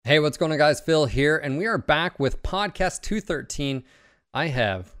Hey, what's going on, guys? Phil here, and we are back with podcast 213. I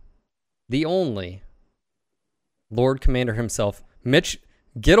have the only Lord Commander himself, Mitch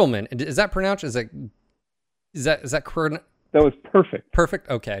Gittleman. Is that pronounced? Is that correct? That was perfect. Perfect.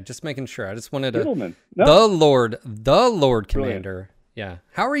 Okay, just making sure. I just wanted to Gittleman. the No, Lord brilliant. Commander. Yeah.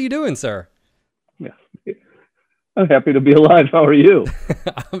 How are you doing, sir? Yeah. I'm happy to be alive. How are you?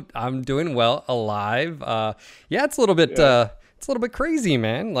 I'm doing well, alive. Yeah, it's a little bit Yeah. it's a little bit crazy,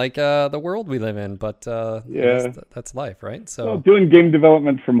 man. Like the world we live in, but I guess Yeah. that's life, right? Well, So, doing game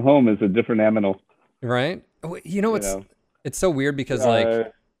development from home is a different animal. right? You know, You it's know, it's so weird because like, uh,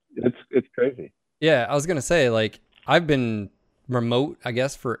 it's crazy. yeah, I was gonna say like I've been remote, I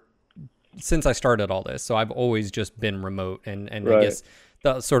guess, for since I started all this. So I've always just been remote, and I Right. guess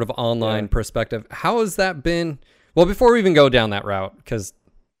the sort of Yeah. online perspective. How has that been? Well, before we even go down that route, because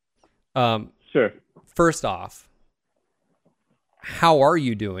um, Sure. first off, how are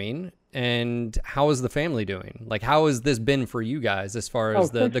you doing? And how is the family doing? Like, how has this been for you guys as far Oh,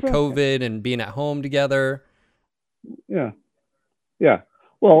 as thanks the for asking. COVID and being at home together? Yeah. Yeah.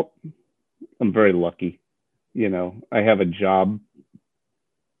 Well, I'm very lucky. I have a job.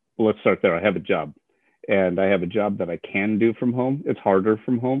 Well, let's start there. I have a job, and I have a job that I can do from home. It's harder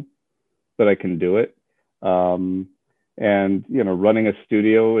from home, but I can do it. Um, and running a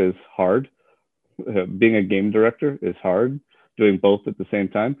studio is hard. Being a game director is hard. Doing both at the same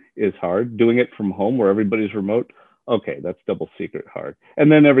time is hard. Doing it from home where everybody's remote, okay, that's double secret hard.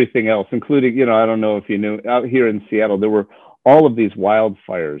 And then everything else, including, I don't know if you knew, out here in Seattle, there were all of these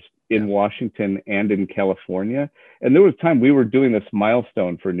wildfires Yeah. in Washington and in California. And there was time we were doing this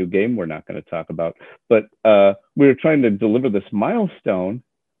milestone for a new game we're not going to talk about, but we were trying to deliver this milestone,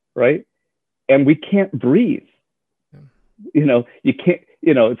 right? And we can't breathe. You can't,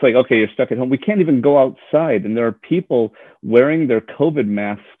 it's like, okay, you're stuck at home. We can't even go outside. And there are people wearing their COVID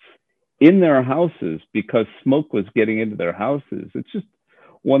masks in their houses because smoke was getting into their houses. It's just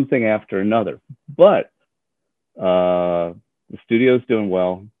one thing after another. But the studio's doing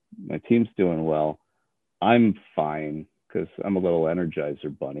well. My team's doing well. I'm fine because I'm a little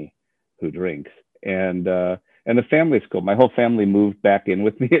Energizer bunny who drinks. And the family's cool. My whole family moved back in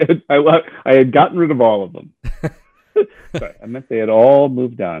with me. I had gotten rid of all of them. Sorry, I meant they had all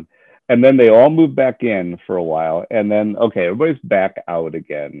moved on. And then they all moved back in for a while. And then, okay, everybody's back out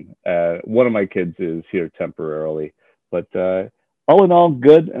again. One of my kids is here temporarily, but all in all,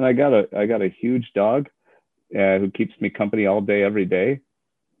 good. And I got a huge dog who keeps me company all day, every day.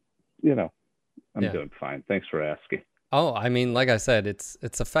 You know, I'm Yeah. doing fine. Thanks for asking. Oh, I mean, like I said, it's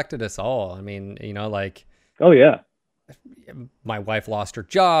affected us all. I mean, like Oh, yeah. my wife lost her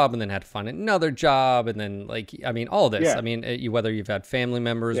job and then had to find another job, and then like, I mean, all this. I Yeah. mean, whether you've had family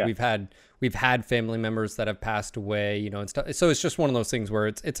members, Yeah. we've had family members that have passed away, and stuff. So it's just one of those things where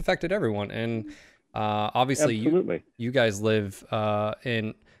it's affected everyone, and obviously Absolutely. you guys live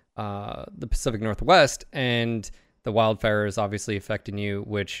in the Pacific Northwest, and the wildfire is obviously affecting you,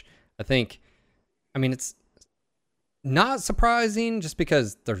 which I think, I mean, it's not surprising just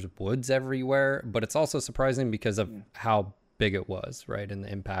because there's woods everywhere, but it's also surprising because of Yeah. how big it was, right? And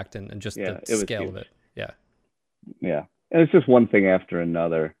the impact and just the Yeah. It was scale of huge. it. Yeah. Yeah. And it's just one thing after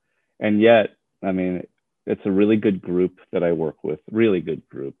another. And yet, I mean, it's a really good group that I work with, really good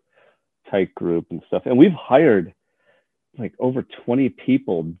group, tight group and stuff. And we've hired like over 20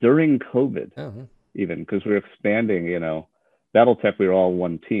 people during COVID, Oh, even because we are expanding, Battletech, we were all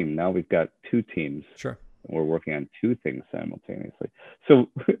one team. Now we've got two teams. sure. We're working on two things simultaneously. So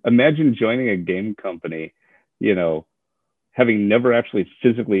imagine joining a game company, you know, having never actually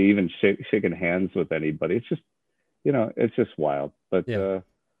physically even shaken hands with anybody. It's just wild. But Yeah.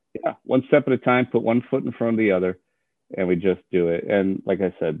 yeah, one step at a time, put one foot in front of the other, and we just do it. And like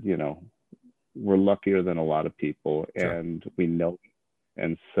I said, we're luckier than a lot of people, Sure. and we know.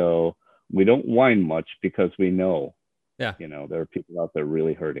 And so we don't whine much because we know, Yeah. there are people out there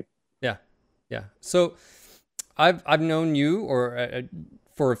really hurting. Yeah. Yeah. So I've known you or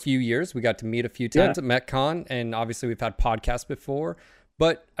for a few years. We got to meet a few Yeah, times at MetCon, and obviously we've had podcasts before.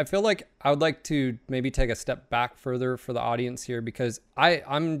 But I feel like I would like to maybe take a step back further for the audience here, because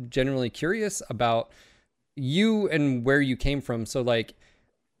I'm genuinely curious about you and where you came from. So like,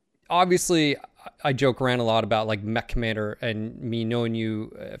 obviously I joke around a lot about like Mech Commander and me knowing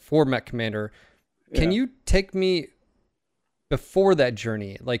you for Mech Commander. Can yeah, you take me before that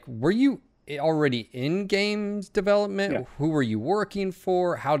journey? Like, were you already in games yeah. development? Who were you working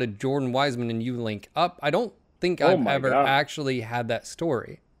for? How did Jordan Wiseman and you link up? I don't think Oh I've my ever God, actually had that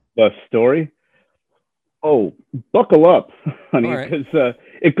story. the story. Oh, buckle up, All honey, right. because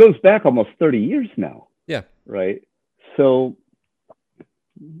it goes back almost 30 years now, Yeah. right? So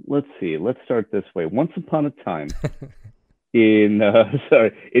let's see. Let's start this way. Once upon a time in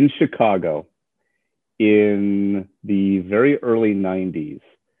in Chicago in the very early 90s,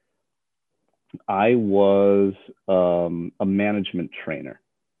 I was a management trainer,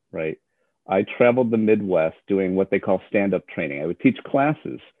 right? I traveled the Midwest doing what they call stand-up training. I would teach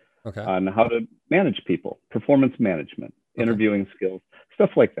classes Okay. on how to manage people, performance management, Okay. interviewing skills, stuff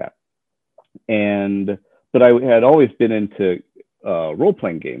like that. And but I had always been into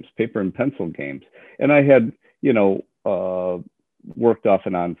role-playing games, paper and pencil games, and I had, worked off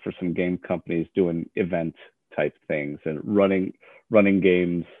and on for some game companies doing event type things and running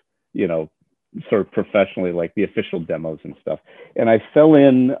games, you know, sort of professionally, like the official demos and stuff. And I fell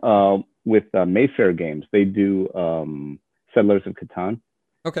in with Mayfair Games. They do Settlers of Catan.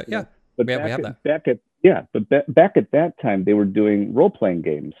 Okay. Yeah. But we have that. Back at that time, they were doing role-playing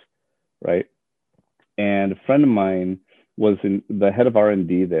games, right? And a friend of mine was the head of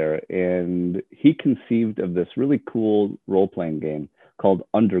R&D there, and he conceived of this really cool role-playing game called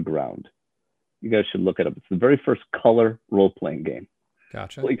Underground. You guys should look it up. It's the very first color role-playing game.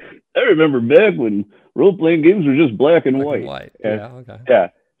 Gotcha. Like, I remember back when role-playing games were just black and white. Yeah, okay. Yeah.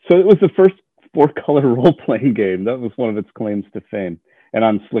 So it was the first 4-color role-playing game. That was one of its claims to fame, and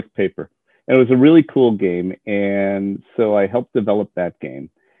on slick paper. And it was a really cool game. And so I helped develop that game.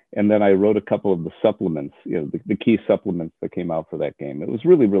 And then I wrote a couple of the supplements, the key supplements that came out for that game. It was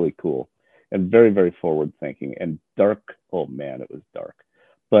really, really cool and very, very forward thinking and dark. Oh man, it was dark.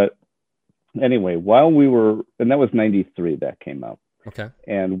 But anyway, and that was 93 that came out. Okay.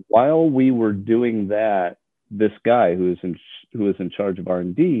 And while we were doing that, this guy who was in charge of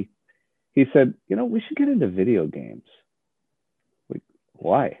R&D, he said, we should get into video games. Like,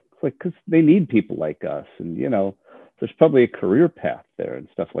 why? It's like, because they need people like us. And, there's probably a career path there and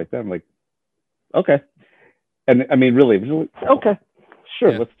stuff like that. I'm like, okay. And I mean, really, okay,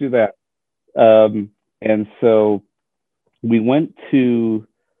 sure, let's do that. And so we went to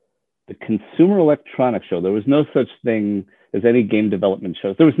the Consumer Electronics Show. There was no such thing as any game development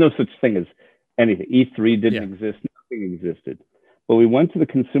shows. There was no such thing as anything. E3 didn't exist. Nothing existed. But we went to the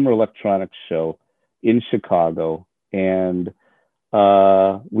Consumer Electronics Show in Chicago, and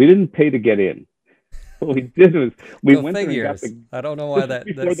we didn't pay to get in. What we did was we went there and got I don't know why that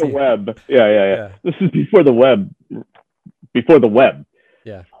before the web. Yeah. This is before the web. Before the web.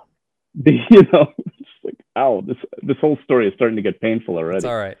 Yeah. It's like, ow, this whole story is starting to get painful already. It's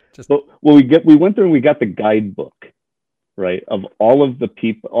all right. We went there and we got the guidebook, right, of all of the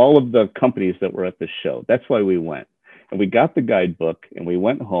companies that were at the show. That's why we went. And we got the guidebook and we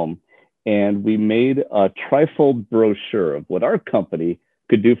went home and we made a trifold brochure of what our company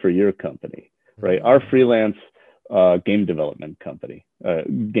could do for your company. Right, our freelance game development company,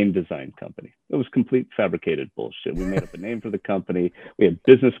 game design company. It was complete fabricated bullshit. We made up a name for the company. We had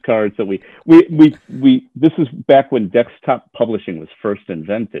business cards that we. This is back when desktop publishing was first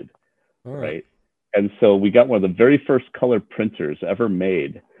invented, right? And so we got one of the very first color printers ever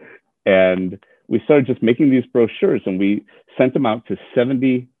made, and we started just making these brochures, and we sent them out to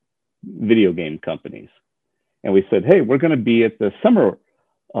 70 video game companies, and we said, hey, we're going to be at the summer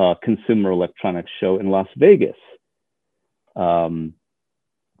Consumer Electronics Show in Las Vegas. And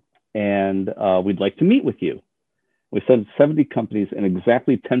we'd like to meet with you. We sent 70 companies and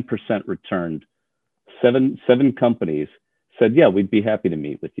exactly 10% returned. Seven companies said, yeah, we'd be happy to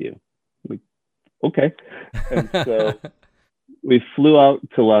meet with you. Okay. And so we flew out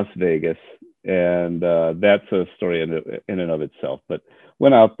to Las Vegas, and that's a story in and of itself. But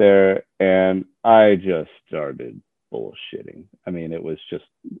went out there and I just started bullshitting. I mean, it was just,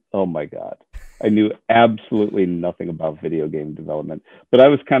 oh my God. I knew absolutely nothing about video game development, but I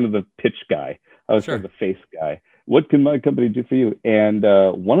was kind of the pitch guy. I was kind of the face guy. What can my company do for you? And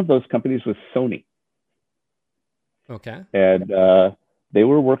one of those companies was Sony. Okay. And they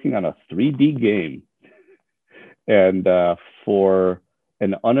were working on a 3D game and for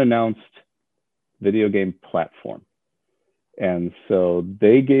an unannounced video game platform. And so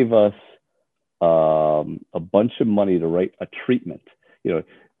they gave us a bunch of money to write a treatment. They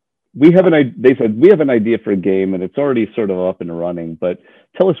said, we have an idea for a game and it's already sort of up and running, but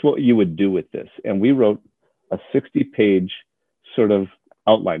tell us what you would do with this. And we wrote a 60-page sort of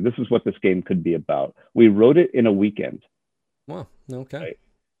outline. This is what this game could be about. We wrote it in a weekend. Wow. Okay. Right?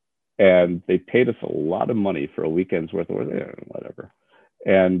 And they paid us a lot of money for a weekend's worth of work, whatever.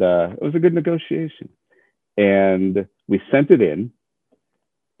 And it was a good negotiation. And we sent it in.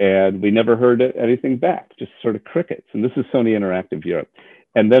 And we never heard anything back, just sort of crickets. And this is Sony Interactive Europe.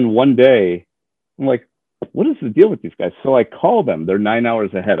 And then one day, I'm like, what is the deal with these guys? So I call them. They're 9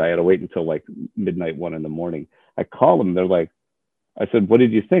 hours ahead. I had to wait until like midnight, 1 in the morning. I call them. They're like, I said, what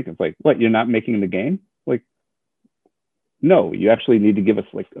did you think? It's like, what, you're not making the game? Like, no, you actually need to give us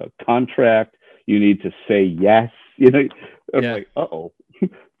like a contract. You need to say yes. I'm Yeah. like, uh-oh.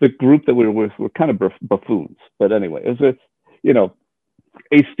 The group that we were with were kind of buffoons. But anyway, it was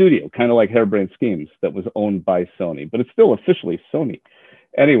a studio, kind of like Harebrained Schemes, that was owned by Sony, but it's still officially Sony.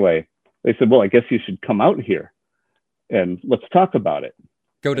 Anyway, they said, well, I guess you should come out here and let's talk about it.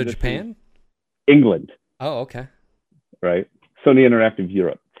 Go to And Japan? England. Oh, okay. Right? Sony Interactive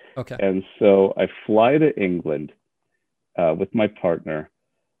Europe. Okay. And so I fly to England with my partner.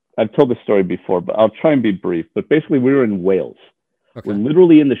 I've told the story before, but I'll try and be brief. But basically, we were in Wales. Okay. We're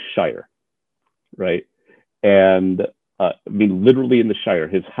literally in the Shire, right? And literally in the Shire.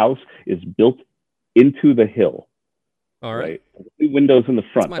 His house is built into the hill. All right. Windows in the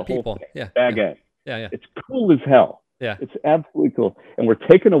front. That's my people. Yeah. Bag end. Yeah. It's cool as hell. Yeah. It's absolutely cool. And we're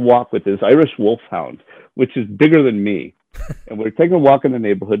taking a walk with this Irish wolfhound, which is bigger than me. And we're taking a walk in the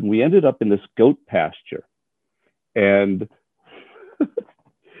neighborhood, and we ended up in this goat pasture. And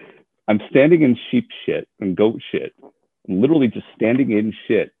I'm standing in sheep shit and goat shit. I'm literally just standing in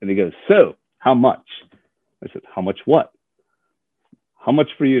shit. And he goes, so how much? I said, how much what? How much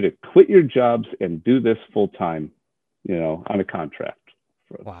for you to quit your jobs and do this full time, on a contract?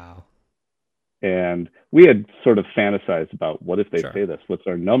 Wow. And we had sort of fantasized about what if they pay this? What's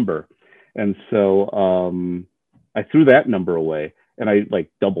our number? And so I threw that number away and I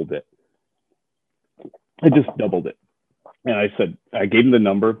doubled it. I just doubled it. And I said, I gave him the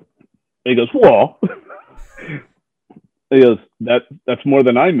number. And he goes, whoa. He goes, that's more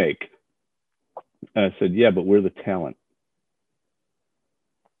than I make. And I said, yeah, but we're the talent.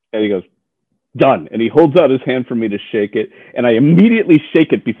 And he goes, done. And he holds out his hand for me to shake it. And I immediately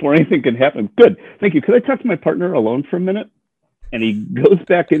shake it before anything can happen. Good. Thank you. Could I talk to my partner alone for a minute? And he goes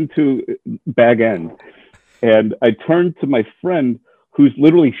back into Bag End. And I turned to my friend who's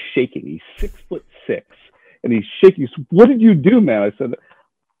literally shaking. He's 6'6". And he's shaking. He said, what did you do, man? I said,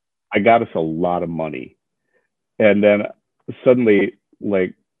 I got us a lot of money. And then suddenly,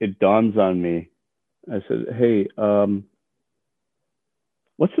 it dawns on me. I said, hey,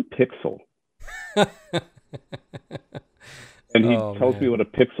 what's a pixel? And he tells me what a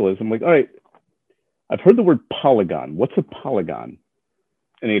pixel is. I'm like, all right, I've heard the word polygon. What's a polygon?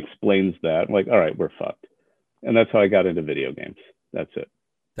 And he explains that. I'm like, all right, we're fucked. And that's how I got into video games. That's it.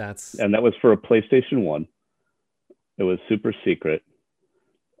 And that was for a PlayStation 1. It was super secret.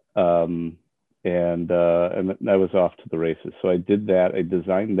 And I was off to the races. So I did that. I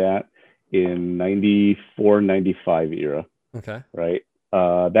designed that in 94, 95 era. Okay. Right.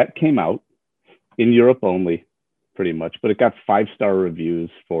 That came out in Europe only, pretty much, but it got 5-star reviews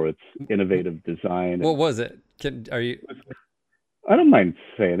for its innovative design. What was it? I don't mind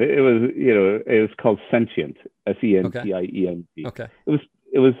saying it. It was, it was called Sentient, Sentient. Okay.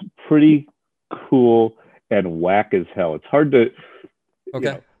 It was pretty cool and whack as hell. It's hard to,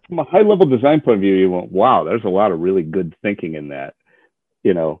 from a high level design point of view, you went, wow, there's a lot of really good thinking in that.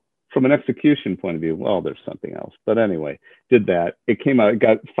 From an execution point of view, well, there's something else. But anyway, did that. It came out, it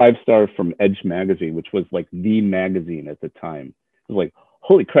got 5-star from Edge magazine, which was the magazine at the time. It was like,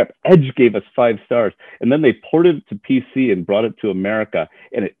 holy crap, Edge gave us 5 stars. And then they ported it to PC and brought it to America,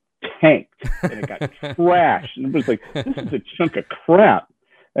 and it tanked and it got trashed. And it was like, this is a chunk of crap.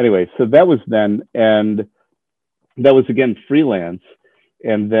 Anyway, so that was then, and that was again freelance.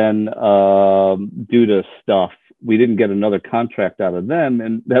 And then due to stuff, we didn't get another contract out of them.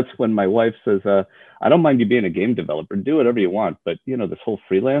 And that's when my wife says, I don't mind you being a game developer, do whatever you want. But this whole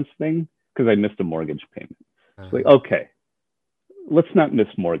freelance thing, because I missed a mortgage payment. It's like, okay, let's not miss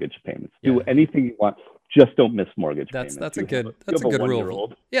mortgage payments. Do anything you want. Just don't miss mortgage payments. That's a good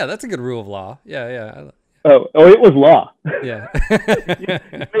rule. Yeah, that's a good rule of law. Yeah. Oh, it was law. Yeah. You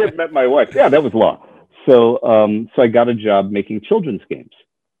may have met my wife. Yeah, that was law. So I got a job making children's games.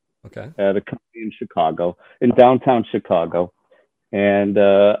 Okay. At a company in Chicago, in downtown Chicago. And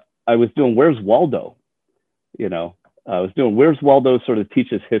I was doing Where's Waldo? I was doing Where's Waldo sort of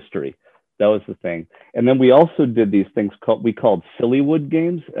teaches history. That was the thing. And then we also did these things we called Sillywood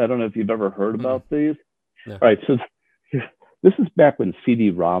games. I don't know if you've ever heard about these. Yeah. All right. So this is back when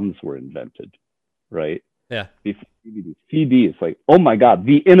CD-ROMs were invented, right? Yeah. CDs, like, oh my God,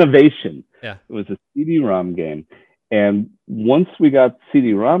 the innovation. Yeah. It was a CD-ROM game. And once we got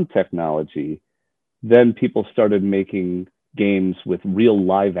CD-ROM technology, then people started making games with real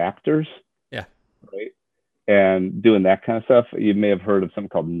live actors. Yeah. Right. And doing that kind of stuff. You may have heard of something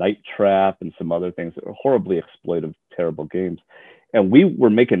called Night Trap and some other things that were horribly exploitive, terrible games. And we were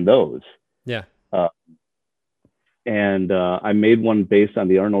making those. Yeah. And I made one based on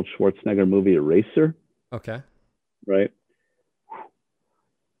the Arnold Schwarzenegger movie Eraser. Okay. Right.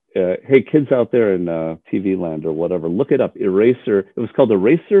 hey, kids out there in TV land or whatever, look it up. Eraser. It was called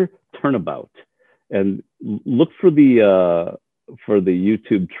Eraser Turnabout, and look for the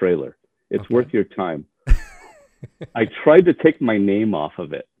YouTube trailer. It's Okay. worth your time. I tried to take my name off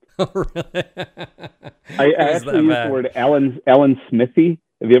of it. Oh, really? I It was actually that used bad. the word Alan Smithy.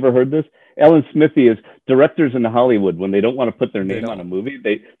 Have you ever heard this? Alan Smithy is directors in Hollywood when they don't want to put their They name on a don't. movie,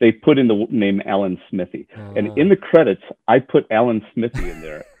 they put in the name Alan Smithy. And in Uh, the credits, I put Alan Smithy in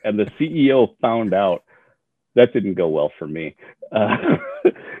there, and the CEO found out. That didn't go well for me.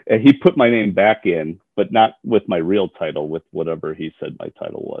 And he put my name back in, but not with my real title, with whatever he said my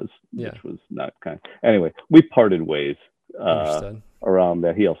title was, yeah. which was not kind. Anyway, we parted ways Understood. around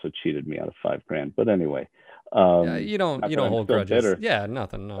that. He also cheated me out of $5,000. But anyway, Yeah. You don't. not You that don't I'm hold still grudges. bitter, Yeah.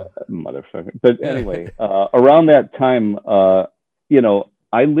 Nothing. No. motherfucker. But Yeah. anyway, around that time, you know,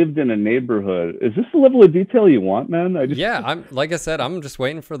 I lived in a neighborhood. Is this the level of detail you want, man? Yeah. I'm like I said. I'm just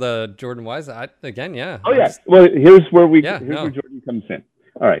waiting for the Jordan Wise. Again. Yeah. Oh yeah. Well, here's where No. Jordan comes in.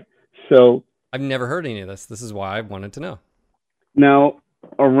 All right. So I've never heard any of this. This is why I wanted to know. now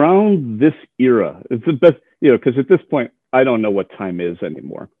around this era, it's the best, you know, because at this point I don't know what time is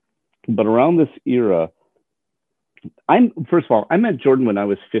anymore. But around this era, first of all, I met Jordan when I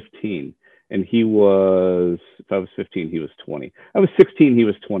was 15, and he was, if I was 15, he was 20. I was 16, he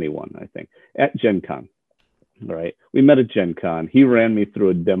was 21, I think, at Gen Con. All right. We met at Gen Con. He ran me through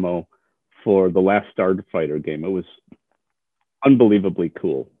a demo for the last Starfighter game. It was unbelievably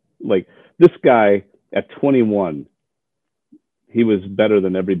cool. Like, this guy at 21, he was better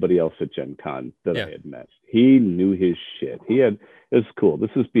than everybody else at Gen Con that Yeah. I had met. He knew his shit. It was cool.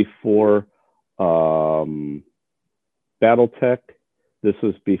 This was before BattleTech. This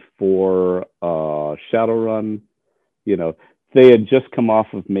was before Shadowrun. You know, they had just come off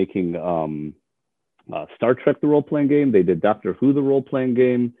of making Star Trek, the role-playing game. They did Doctor Who, the role-playing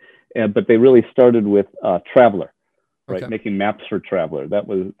game, but they really started with Traveler, right? Okay. Making maps for Traveler.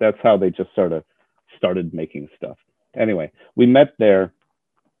 That's how they just started making stuff. Anyway, we met there,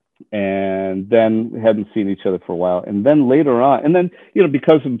 and then hadn't seen each other for a while. And then later on, and then, you know,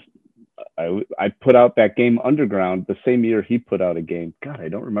 because of I put out that game Underground the same year he put out a game. God, I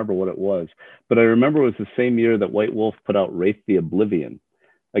don't remember what it was, but I remember it was the same year that White Wolf put out Wraith the Oblivion.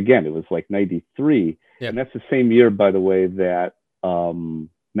 Again, it was like 93. Yeah. And that's the same year, by the way, that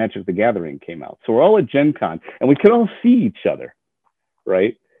Magic the Gathering came out. So we're all at Gen Con, and we could all see each other,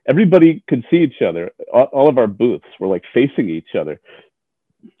 right? Everybody could see each other. All of our booths were like facing each other.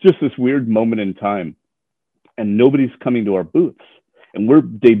 Just this weird moment in time. And nobody's coming to our booths. And we're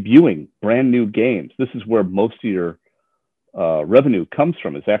debuting brand new games. This is where most of your revenue comes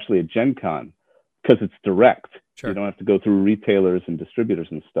from. It's actually at Gen Con, because it's direct. Sure. You don't have to go through retailers and distributors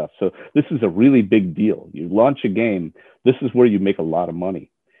and stuff. So this is a really big deal. You launch a game, this is where you make a lot of money.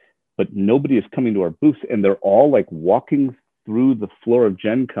 But nobody is coming to our booths, and they're all like walking through the floor of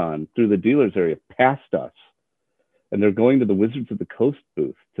Gen Con, through the dealers area, past us. And they're going to the Wizards of the Coast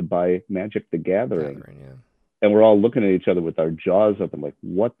booth to buy Magic the Gathering. Yeah. And we're all looking at each other with our jaws open, like,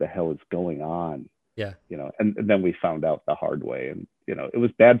 what the hell is going on? Yeah. You know, and then we found out the hard way. And, you know, it was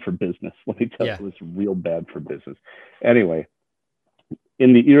bad for business. Let me tell you, it was real bad for business. Anyway,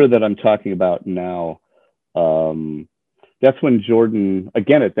 in the era that I'm talking about now, that's when Jordan,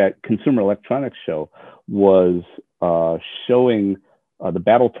 again, at that Consumer Electronics Show, was showing the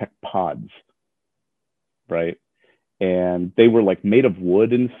BattleTech pods, right? And they were like made of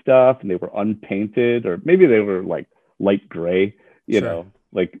wood and stuff, and they were unpainted, or maybe they were like light gray, you know,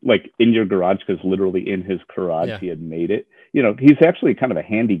 like in your garage, because literally in his garage he had made it. You know, he's actually kind of a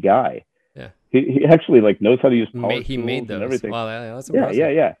handy guy. Yeah. He actually like knows how to use power He tools made those. and everything. Wow, that's impressive.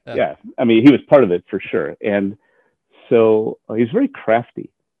 Yeah. I mean, he was part of it for sure. And so he's very crafty.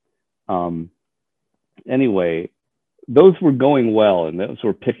 Anyway, those were going well, and those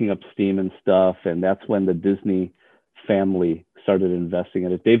were picking up steam and stuff. And that's when the Disney family started investing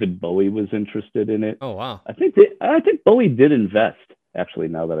in it. David Bowie was interested in it. Oh, wow. I think Bowie did invest, actually,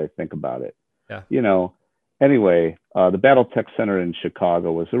 now that I think about it. Yeah. You know, anyway, the BattleTech Center in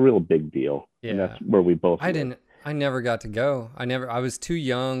Chicago was a real big deal. Yeah. And that's where we both lived. I never got to go. I was too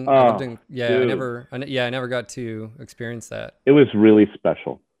young. Oh, I never got to experience that. It was really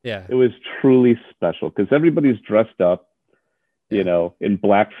special. Yeah. It was truly special, because everybody's dressed up, you know, in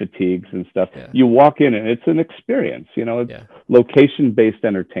black fatigues and stuff. Yeah. You walk in and it's an experience, you know, it's location-based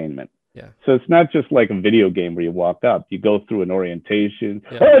entertainment. Yeah. So it's not just like a video game where you walk up. You go through an orientation.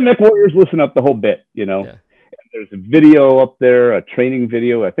 Yeah. Oh, Nick Warriors, listen up, the whole bit, you know. Yeah. There's a video up there, a training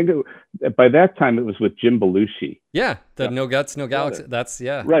video. I think by that time it was with Jim Belushi. Yeah, No Guts, No Galaxy. That's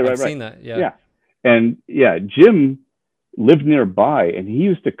Right. I've seen that. Yeah. And Jim lived nearby, and he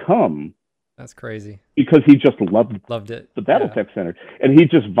used to come That's crazy. because he just loved Loved it. the Yeah. BattleTech Center, and he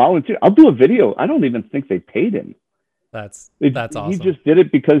just volunteered. I'll do a video. I don't even think they paid him. That's He awesome. just did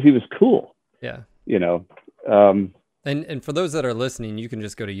it because he was cool. Yeah. You know. And for those that are listening, you can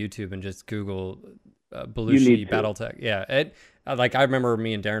just go to YouTube and just Google You Belushi need to. BattleTech. Yeah, it like I remember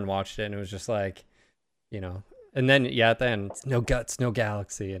me and Darren watched it, and it was just like, and then at the end, it's no guts, no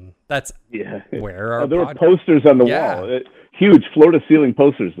galaxy, and that's Yeah. where our There were posters on the wall, huge floor-to-ceiling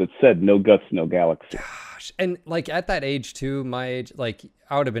posters that said "No guts, no galaxy." Gosh, and like at that age too, my age, like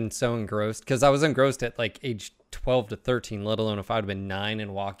I would have been so engrossed because I was engrossed at like age 12 to 13, let alone if I would have been 9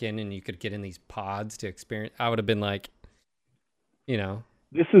 and walk in and you could get in these pods to experience. I would have been like,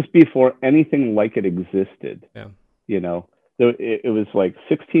 This is before anything like it existed. Yeah. It was like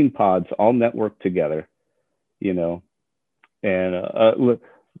 16 pods all networked together. And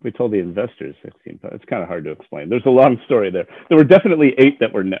we told the investors 16 pods. It's kind of hard to explain. There's a long story there. There were definitely 8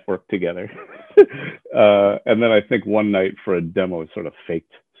 that were networked together. And then I think one night for a demo, it sort of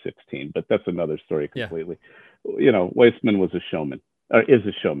faked 16, but that's another story completely. Yeah. Weissman was a showman. Is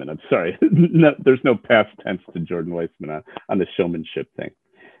a showman. I'm sorry. No, there's no past tense to Jordan Weissman on the showmanship thing.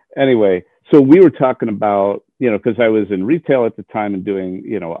 Anyway, so we were talking about, because I was in retail at the time and doing,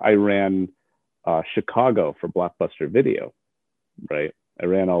 I ran Chicago for Blockbuster Video, right? I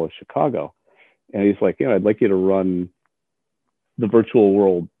ran all of Chicago. And he's like, I'd like you to run the virtual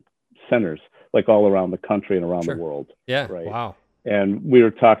world centers, like all around the country and around the world. Yeah. Right. Wow. And we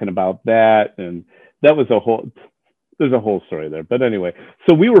were talking about that. And that was there's a whole story there. But anyway,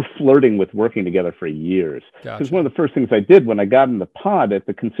 so we were flirting with working together for years. Because one of the first things I did when I got in the pod at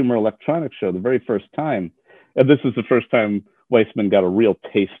the Consumer Electronics Show, the very first time, and this is the first time Weissman got a real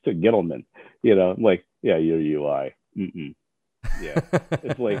taste of Gittleman, like, yeah, your UI. Mm-mm. Yeah.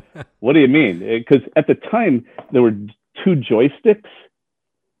 It's like, what do you mean? Because at the time, there were 2 joysticks.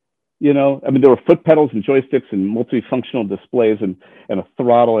 There were foot pedals and joysticks and multifunctional displays and a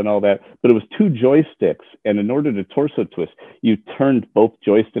throttle and all that, but it was 2 joysticks. And in order to torso twist, you turned both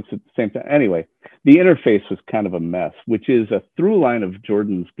joysticks at the same time. Anyway, the interface was kind of a mess, which is a through line of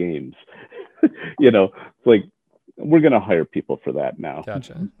Jordan's games. It's like, we're going to hire people for that now.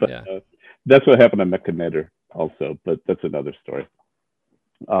 Gotcha. But yeah. That's what happened on Mech Commander also, but that's another story.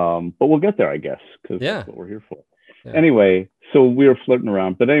 But we'll get there, I guess, because that's what we're here for. Yeah. Anyway, so we were flirting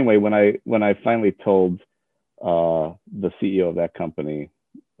around. But anyway, when I finally told the CEO of that company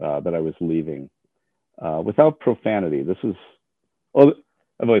that I was leaving, without profanity, I've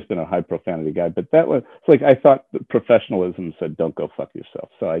always been a high profanity guy, but that was, it's like I thought professionalism said, don't go fuck yourself.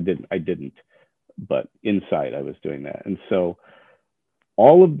 So I didn't. But inside I was doing that. And so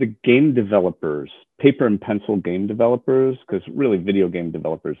all of the game developers, paper and pencil game developers, because really video game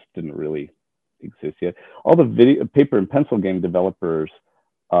developers didn't really exist yet. All the paper and pencil game developers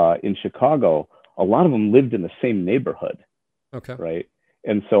in Chicago, a lot of them lived in the same neighborhood. Okay. Right.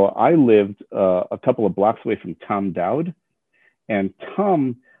 And so I lived a couple of blocks away from Tom Dowd. And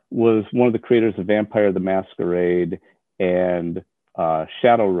Tom was one of the creators of Vampire the Masquerade and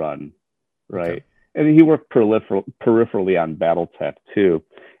Shadowrun. Right. Okay. And he worked peripherally on BattleTech too.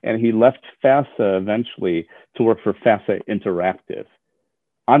 And he left FASA eventually to work for FASA Interactive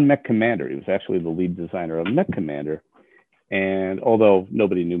on Mech Commander. He was actually the lead designer of Mech Commander. And although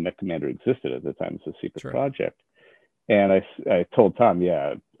nobody knew Mech Commander existed at the time, it's a secret project. And I told Tom,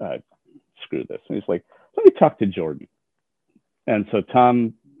 screw this. And he's like, let me talk to Jordan. And so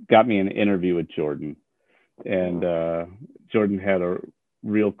Tom got me an interview with Jordan. And Jordan had a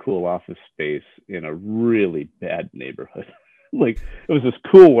real cool office space in a really bad neighborhood. Like, it was this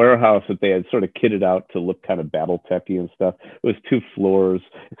cool warehouse that they had sort of kitted out to look kind of BattleTech-y and stuff. It was 2 floors,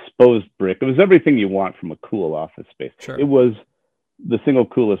 exposed brick. It was everything you want from a cool office space. Sure. It was the single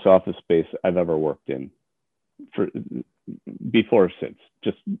coolest office space I've ever worked in, before or since.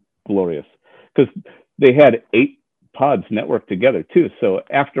 Just glorious. Because they had 8 pods networked together too. So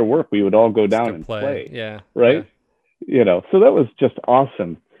after work, we would all go down and play. Yeah. Right? Yeah. So that was just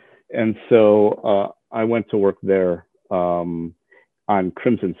awesome. And so I went to work there on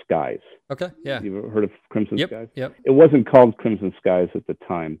Crimson Skies. Okay. Yeah. You've heard of Crimson Skies? Yep. It wasn't called Crimson Skies at the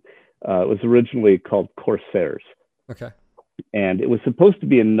time. It was originally called Corsairs. Okay. And it was supposed to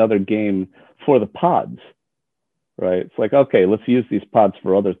be another game for the pods, right? It's like, okay, let's use these pods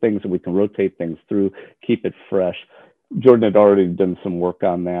for other things and we can rotate things through, keep it fresh. Jordan had already done some work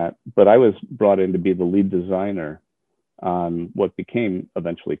on that, but I was brought in to be the lead designer on what became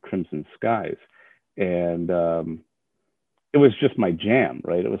eventually Crimson Skies. And it was just my jam,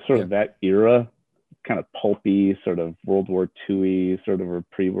 right? It was sort of that era, kind of pulpy, sort of World War II-y, sort of, or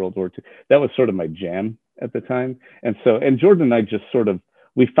pre-World War II. That was sort of my jam at the time. And so, and Jordan and I just sort of,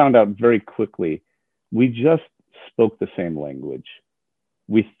 we found out very quickly, we just spoke the same language.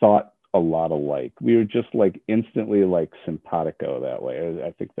 We thought a lot alike. We were just like instantly like simpatico that way.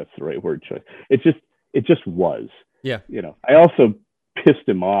 I think that's the right word choice. It just was. Yeah. You know, I also pissed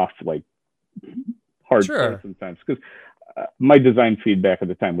him off like hardcore sometimes because my design feedback at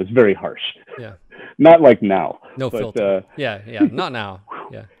the time was very harsh. Yeah. Not like now. No filter. Yeah. Not now.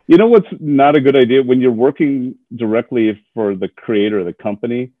 Yeah. You know what's not a good idea when you're working directly for the creator of the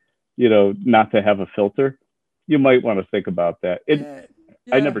company, you know, not to have a filter. You might want to think about that.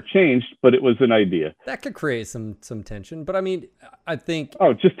 I never changed, but it was an idea. That could create some tension. But I mean, I think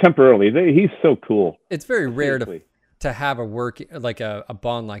just temporarily. He's so cool. It's very rare to have a work like a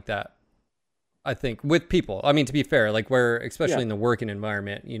bond like that. I think with people. I mean, to be fair, like where especially in the working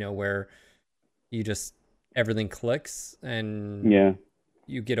environment, you know, where you just everything clicks and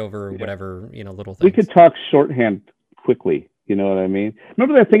you get over whatever, you know, little things. We could talk shorthand quickly. You know what I mean?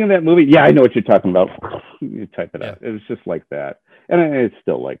 Remember that thing in that movie? Yeah, I know what you're talking about. You type it out. It was just like that. And it's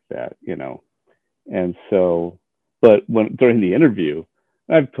still like that, you know. And so, but during the interview,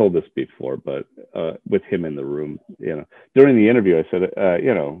 I've told this before, but with him in the room, you know, during the interview, I said,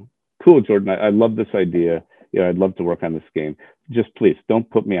 you know, cool, Jordan, I love this idea. You know, I'd love to work on this game. Just please don't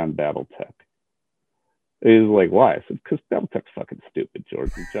put me on BattleTech. He was like, why? I said, because BattleTech's fucking stupid,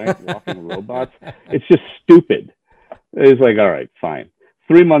 Jordan. Giant walking robots. It's just stupid. He's like, all right, fine.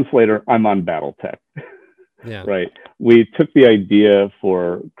 3 months later, I'm on BattleTech. Yeah. Right. We took the idea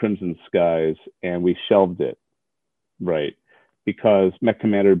for Crimson Skies and we shelved it. Right. Because Mech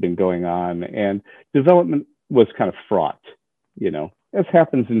Commander had been going on and development was kind of fraught, you know, as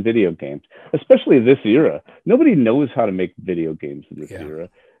happens in video games, especially this era. Nobody knows how to make video games in this era.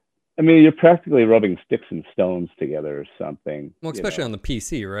 I mean, you're practically rubbing sticks and stones together or something. Well, especially on the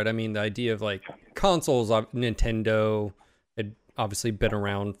PC, right? I mean, the idea of like consoles, Nintendo had obviously been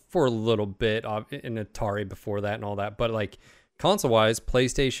around for a little bit, and Atari before that and all that. But like console-wise,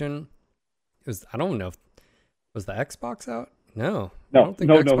 PlayStation, I don't know, was the Xbox out? No. No, I don't think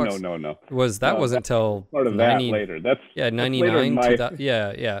no. Wasn't until part of that later. That's 99.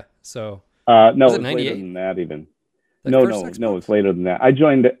 Yeah. So no, was it was later than that even. Like no, it's later than that. I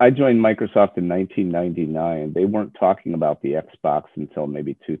joined Microsoft in 1999. They weren't talking about the Xbox until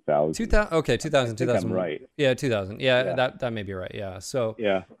maybe 2000. 2000. I'm right. Yeah, 2000. Yeah, that may be right. Yeah. So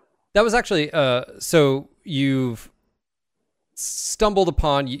that was actually so you've stumbled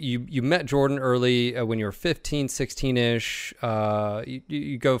upon you met Jordan early when you were 15, 16ish.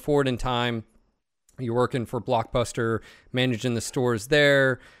 You go forward in time. You're working for Blockbuster, managing the stores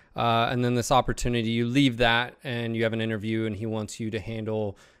there. And then this opportunity, you leave that and you have an interview and he wants you to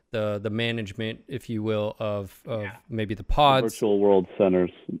handle the management, if you will, of maybe the pods. The virtual world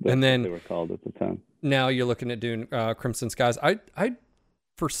centers, and then they were called at the time. Now you're looking at doing Crimson Skies. I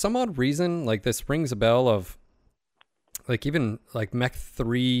for some odd reason, like this rings a bell of like even like Mech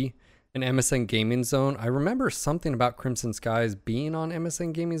 3 and MSN Gaming Zone. I remember something about Crimson Skies being on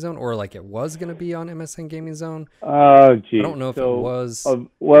MSN Gaming Zone, or like it was going to be on MSN Gaming Zone. Oh, geez. I don't know if it was.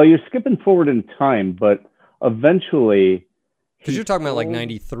 Well, you're skipping forward in time, but eventually... Because you're talking about like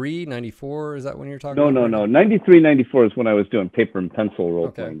 93, 94? Is that when you're talking about? No. 93, 94 is when I was doing paper and pencil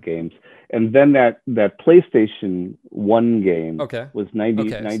role-playing games. And then that PlayStation 1 game was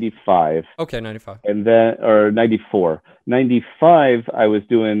 95. Okay, 95. And then, or 94. 95, I was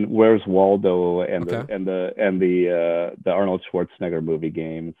doing Where's Waldo and the Arnold Schwarzenegger movie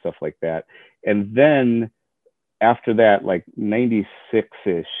game and stuff like that. And then after that, like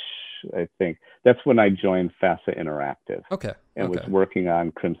 96-ish, I think, that's when I joined FASA Interactive. And was working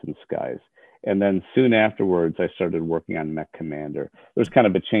on Crimson Skies. And then soon afterwards, I started working on Mech Commander. There was kind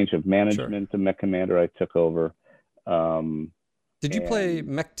of a change of management to Mech Commander. I took over. Did you play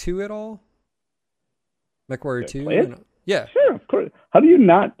Mech 2 at all? Mech Warrior 2? Yeah. Sure, of course. How do you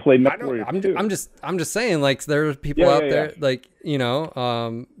not play Mech Warrior 2? I'm just saying, like, there's people out there, like, you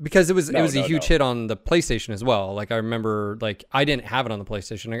know, because it was a huge hit on the PlayStation as well. Like, I remember, like, I didn't have it on the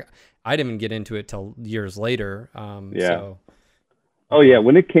PlayStation. I didn't even get into it till years later. So. Oh, yeah.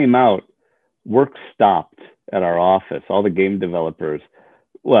 When it came out, work stopped at our office. All the game developers,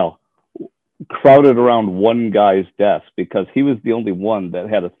 crowded around one guy's desk because he was the only one that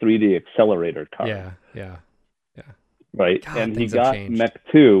had a 3D accelerator card. Yeah. Right. God, and he got Mech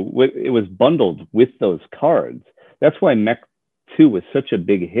 2. It was bundled with those cards. That's why Mech 2 was such a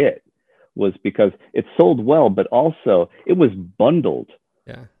big hit, was because it sold well, but also it was bundled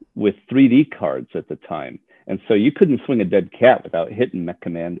with 3D cards at the time. And so you couldn't swing a dead cat without hitting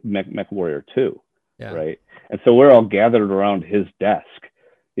Mech Warrior 2. Right. And so we're all gathered around his desk,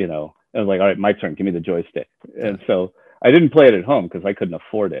 you know, And I was like, all right, my turn. Give me the joystick. And so I didn't play it at home because I couldn't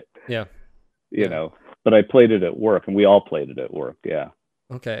afford it. Yeah. You know, but I played it at work, and we all played it at work. Yeah.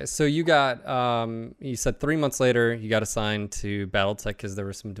 Okay, so you got, you said 3 months later, you got assigned to BattleTech because there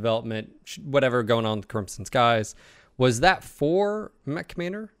was some development, whatever, going on with Crimson Skies. Was that for Mech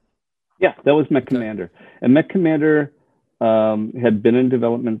Commander? Yeah, that was Mech Commander. And Mech Commander had been in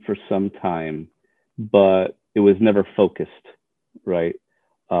development for some time, but it was never focused, right?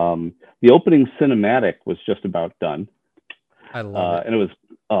 The opening cinematic was just about done. I love it. And it was,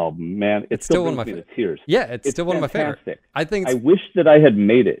 oh man, it still brings me to tears. Yeah, it's still one of my favorite. I wish that I had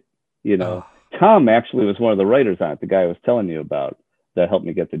made it, you know. Tom actually was one of the writers on it, the guy I was telling you about that helped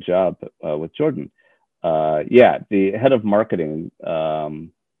me get the job with Jordan. Yeah, the head of marketing, Joel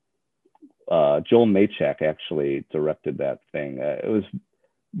Machak, actually directed that thing. It was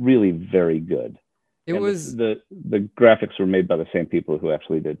really very good. It was the graphics were made by the same people who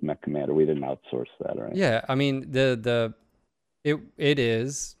actually did Mech Commander. We didn't outsource that or anything. Yeah, I mean it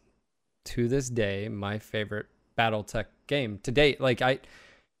is to this day my favorite BattleTech game to date. Like I've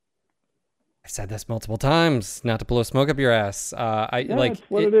said this multiple times, not to blow smoke up your ass. Like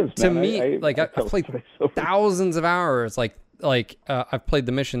what it is, to man. me. I've played thousands of hours. Like I've played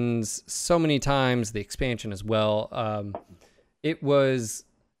the missions so many times, the expansion as well. It was,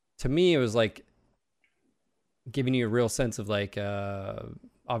 to me, it was like giving you a real sense of like,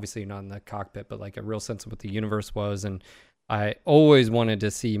 obviously you're not in the cockpit, but like a real sense of what the universe was. And I always wanted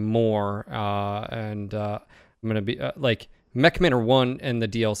to see more. I'm going to be like Mech Commander 1 and the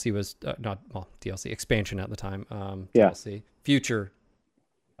DLC was DLC expansion at the time. DLC future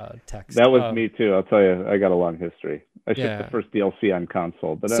text. That was me too. I'll tell you, I got a long history. I shipped the first DLC on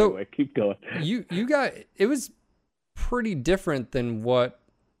console, but anyway, keep going. You got, it was pretty different than what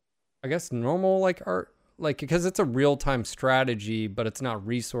I guess normal like art, like, because it's a real-time strategy, but it's not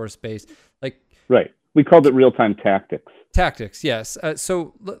resource based. Like, right, we called it real-time tactics. Tactics, yes.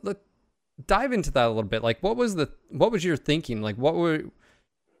 So let dive into that a little bit. Like, what was your thinking? Like, what were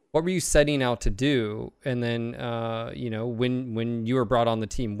you setting out to do? And then, you know, when you were brought on the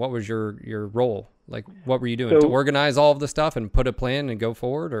team, what was your role? Like, what were you doing to organize all of the stuff and put a plan and go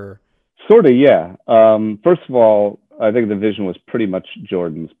forward, or? Sort of, yeah. First of all, I think the vision was pretty much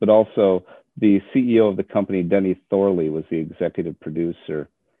Jordan's, but also the CEO of the company, Denny Thorley, was the executive producer.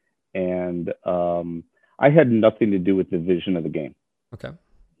 And I had nothing to do with the vision of the game. Okay.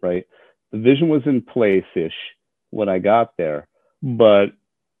 Right? The vision was in place-ish when I got there, but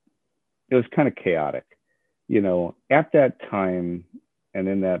it was kind of chaotic. You know, at that time and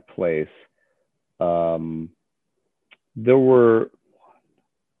in that place, I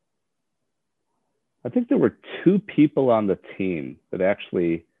think there were 2 people on the team that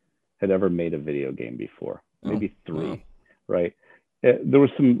actually had ever made a video game before, maybe 3, right? There was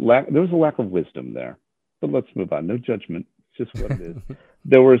a lack of wisdom there, but let's move on. No judgment, it's just what it is.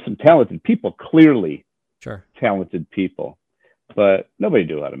 There were some talented people, clearly talented people, but nobody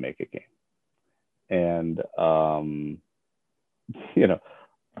knew how to make a game. And, you know,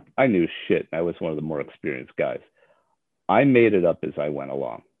 I knew shit. I was one of the more experienced guys. I made it up as I went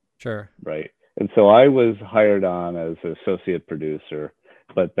along. Sure. Right. And so I was hired on as an associate producer,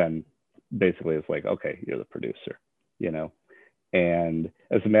 but then basically it's like, okay, you're the producer, you know? And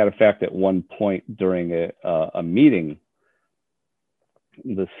as a matter of fact, at one point during a meeting,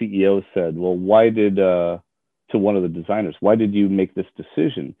 the CEO said, well, to one of the designers, why did you make this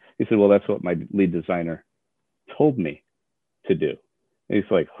decision? He said, well, that's what my lead designer told me to do. And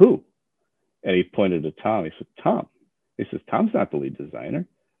he's like, who? And he pointed to Tom. He said, Tom. He says, Tom's not the lead designer.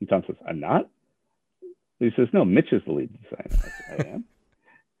 And Tom says, I'm not? He says, no, Mitch is the lead designer. I said, I am.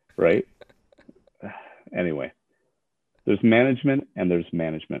 Right? Anyway, there's management and there's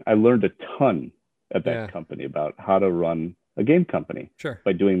management. I learned a ton at that company about how to run a game company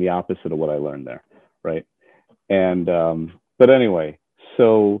by doing the opposite of what I learned there. Right? And, but anyway,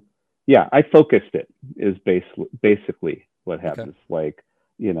 so yeah, I focused it is basically what happens. Like,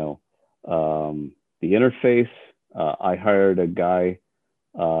 you know, the interface, I hired a guy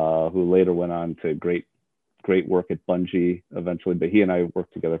who later went on to great work at Bungie eventually, but he and I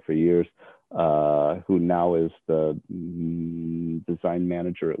worked together for years, who now is the design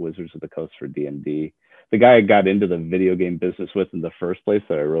manager at Wizards of the Coast for D&D. The guy I got into the video game business with in the first place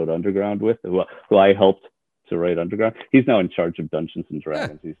that I wrote Underground with, who I helped to write Underground. He's now in charge of Dungeons and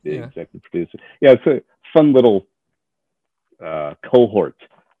Dragons. He's the executive producer. Yeah, it's a fun little cohort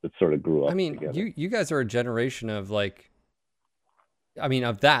that sort of grew up together. You guys are a generation of like, I mean,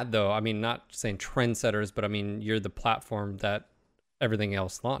 of that though, I mean, not saying trendsetters, but I mean, you're the platform that everything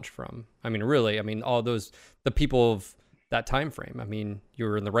else launched from. I mean, really, I mean, all those, the people of that time frame. I mean, you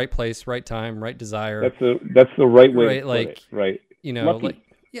were in the right place, right time, right desire. That's the right way right, to put like it. Right. you know, Lucky. like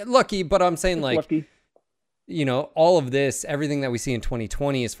yeah, lucky. But I'm saying Just like lucky. you know, all of this, everything that we see in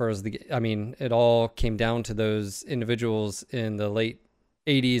 2020, as far as I mean, it all came down to those individuals in the late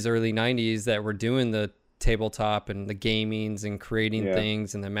 80s, early 90s that were doing the tabletop and the gamings and creating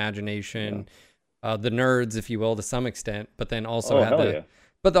things and the imagination, the nerds, if you will, to some extent, but then also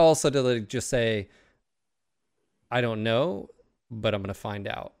but also to like just say, I don't know, but I'm going to find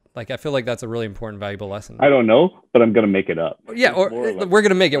out. Like, I feel like that's a really important, valuable lesson. I don't know, but I'm going to make it up. Yeah, or we're going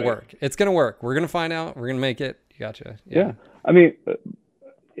to make it work. It's going to work. We're going to find out. We're going to make it. Gotcha. Yeah. I mean,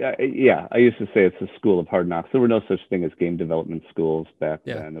 yeah. I used to say it's a school of hard knocks. There were no such thing as game development schools back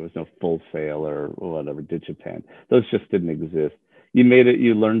then. There was no Full Sail or whatever, Digipan. Those just didn't exist. You made it.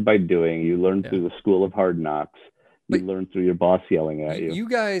 You learned by doing. You learned through the school of hard knocks. You learned through your boss yelling at you. You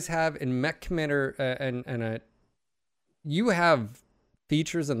guys have in Mech Commander you have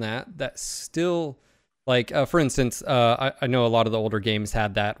features in that still, like for instance, I know a lot of the older games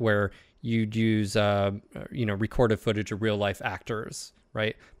had that where you'd use recorded footage of real life actors,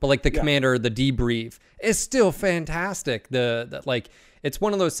 right? But like the Commander, the debrief is still fantastic. The like it's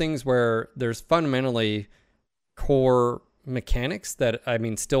one of those things where there's fundamentally core mechanics that I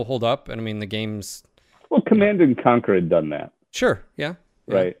mean still hold up, and I mean the game's Command and Conquer had done that. Sure, yeah.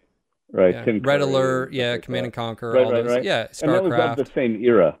 Right. Yeah. Red Alert, Command and Conquer, all those, StarCraft. And that was of the same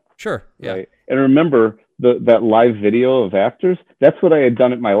era. Sure, yeah. Right? And remember that live video of actors? That's what I had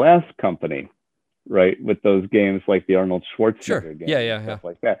done at my last company, right? With those games like the Arnold Schwarzenegger games, and stuff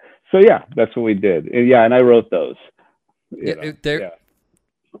like that. So yeah, that's what we did. And I wrote those. They're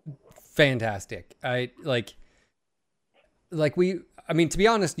fantastic. I mean, to be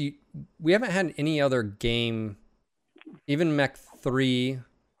honest, we haven't had any other game, even Mech 3.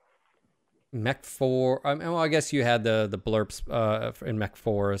 Mech 4, I guess you had the blurps in Mech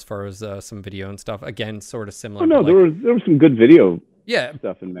 4 as far as some video and stuff. Again, sort of similar. Oh no, there was some good video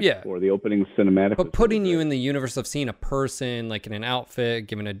stuff in Mech 4. The opening cinematic. But putting you in the universe of seeing a person like in an outfit,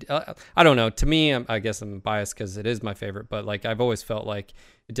 giving I don't know. To me, I guess I'm biased because it is my favorite. But like I've always felt like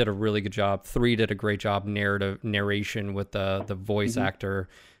it did a really good job. 3 did a great job narration with the voice actor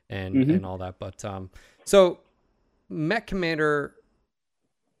and all that. But so Mech Commander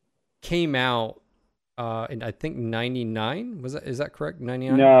came out in I think 99. Is that correct?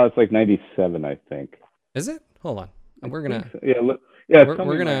 99? No, it's like 97, I think. Is it? Hold on. We're gonna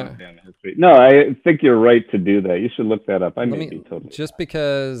we're gonna No, I think you're right to do that. You should look that up. I may be totally just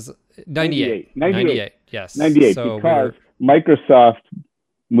because 98. Yes. 98 so because Microsoft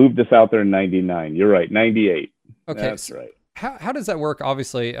moved us out there in 99. You're right. 98. Okay. That's right. How does that work?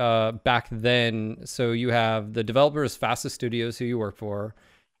 Obviously, back then, so you have the developers FASA Studios who you work for.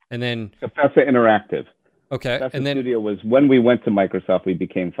 And then FASA Interactive. Okay. FASA and then Studio was when we went to Microsoft, we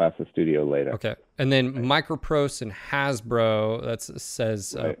became FASA Studio later. Okay. And then Microprose and Hasbro, that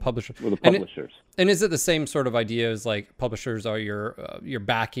says publisher. Well, the publishers. And is it the same sort of idea as like publishers are your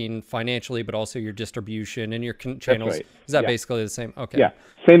backing financially, but also your distribution and your channels? Right. Is that basically the same? Okay. Yeah.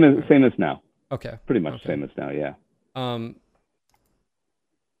 Same as now. Okay. Pretty much same as now. Yeah.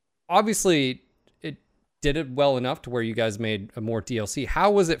 Obviously, did it well enough to where you guys made a more DLC.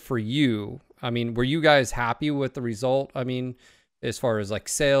 How was it for you? I mean, were you guys happy with the result? I mean, as far as like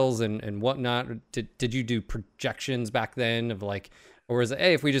sales and whatnot, did you do projections back then of like, or was it,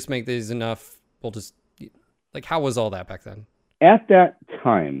 hey, if we just make these enough, we'll just like, how was all that back then? At that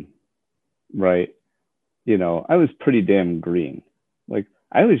time, right, I was pretty damn green. Like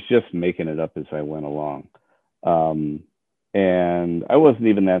I was just making it up as I went along. And I wasn't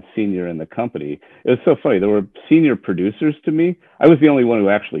even that senior in the company. It was so funny. There were senior producers to me. I was the only one who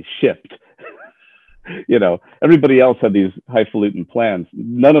actually shipped. Everybody else had these highfalutin plans.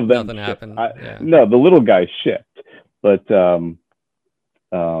 None of them. Nothing happened. No, the little guy shipped. But in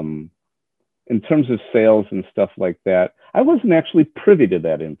terms of sales and stuff like that, I wasn't actually privy to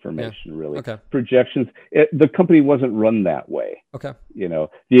that information, really. Okay. Projections. The company wasn't run that way. Okay. The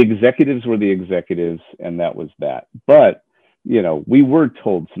executives were the executives, and that was that. But we were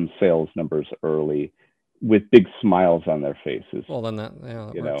told some sales numbers early with big smiles on their faces. Well, then that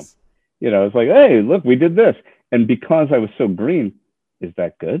works. It's like, hey, look, we did this. And because I was so green, is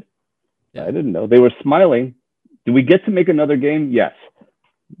that good? Yeah. I didn't know. They were smiling. Do we get to make another game? Yes.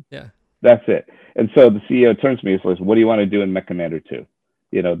 Yeah. That's it. And so the CEO turns to me and says, what do you want to do in Mech Commander 2?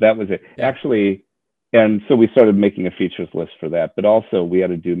 That was it. Yeah. Actually, and so we started making a features list for that. But also we had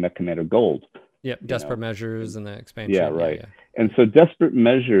to do Mech Commander Gold. Yeah, Desperate Measures and the expansion. Yeah, right. Yeah. And so Desperate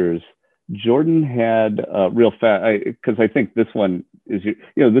Measures, Jordan had real fast, because I think this one is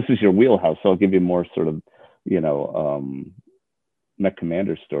this is your wheelhouse. So I'll give you more sort of Mech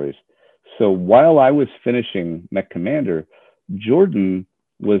Commander stories. So while I was finishing Mech Commander, Jordan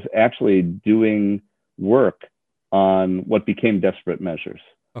was actually doing work on what became Desperate Measures.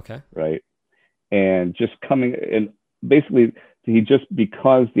 Okay. Right. And just coming and basically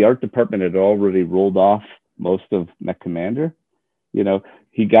because the art department had already rolled off most of Mech Commander,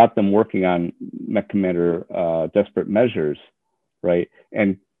 he got them working on Mech Commander Desperate Measures, right?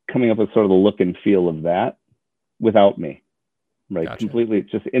 And coming up with sort of the look and feel of that without me, right? Gotcha. Completely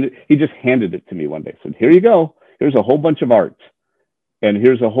he just handed it to me one day. Said, here you go. Here's a whole bunch of art. And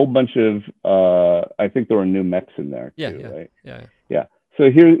here's a whole bunch of, I think there were new mechs in there too, right? Yeah. So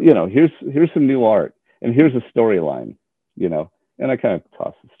here's some new art, and here's a storyline, and I kind of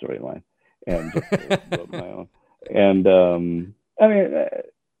tossed the storyline and just wrote my own. And I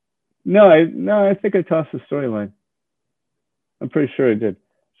think I tossed the storyline. I'm pretty sure I did.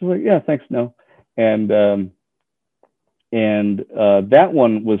 So like, yeah, thanks, no. And that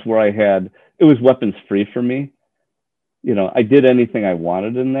one was where it was weapons free for me. I did anything I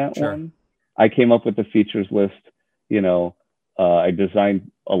wanted in that one. I came up with the features list. I designed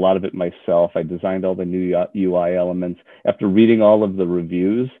a lot of it myself. I designed all the new UI elements after reading all of the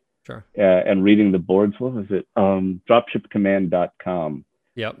reviews. And reading the boards. What was it? Dropshipcommand.com.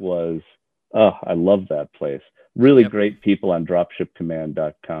 Was, I love that place. Really great people on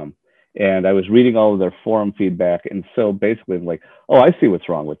dropshipcommand.com. And I was reading all of their forum feedback. And so basically I'm like, I see what's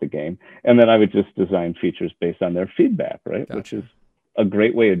wrong with the game. And then I would just design features based on their feedback, right? Gotcha. Which is a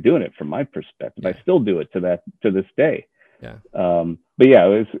great way of doing it from my perspective. I still do it to this day. But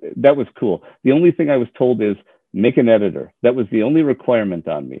yeah, that was cool. The only thing I was told is make an editor. That was the only requirement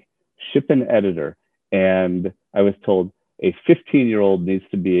on me. Ship an editor. And I was told a 15-year-old needs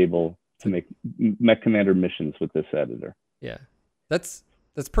to be able to make Mech Commander missions with this editor. Yeah. That's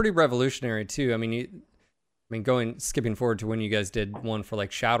pretty revolutionary too. I mean, skipping forward to when you guys did one for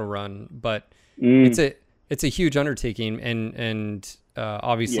like Shadowrun, but it's a huge undertaking, and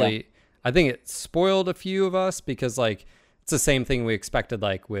obviously I think it spoiled a few of us because like it's the same thing we expected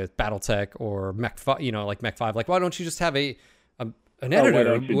like with BattleTech or Mech 5, like Mech 5. Like, why don't you just have an editor? Why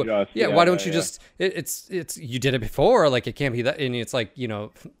don't you just, why don't you just? It's you did it before. Like it can't be that, and it's like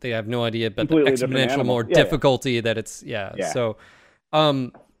they have no idea, but the exponential more difficulty that it's So,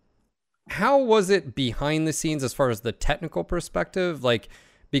 how was it behind the scenes as far as the technical perspective? Like,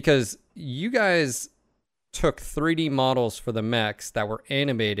 because you guys took 3D models for the mechs that were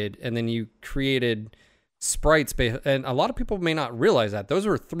animated, and then you created sprites, and a lot of people may not realize that those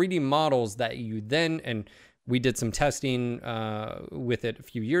were 3D models that you then, and we did some testing with it a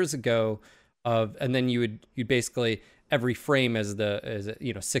few years ago and then you'd basically every frame as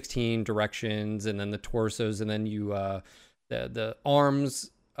 16 directions, and then the torsos, and then the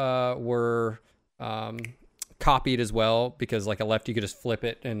arms were copied as well, because like a left you could just flip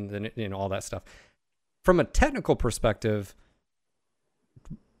it, and then all that stuff. From a technical perspective,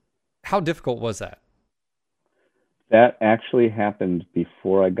 how difficult was that? That actually happened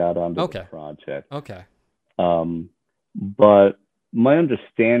before I got onto the project. Okay. But my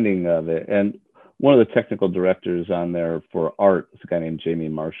understanding of it, and one of the technical directors on there for art is a guy named Jamie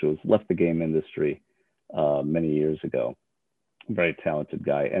Marshall, who's left the game industry many years ago. Very talented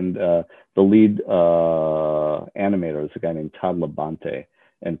guy. And the lead animator is a guy named Todd Labonte.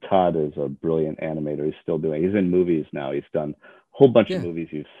 And Todd is a brilliant animator. He's in movies now. He's done a whole bunch of movies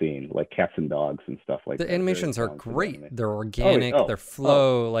you've seen, like Cats and Dogs and stuff like that. The animations are great. They're organic. They're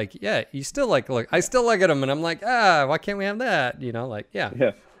flow. Like, you still like, look, I still look at them and I'm like, why can't we have that? Yeah,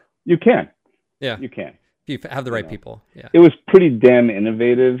 you can. Yeah, you can. If you have the right people. Yeah. It was pretty damn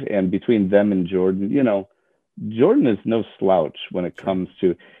innovative. And between them and Jordan, Jordan is no slouch when it comes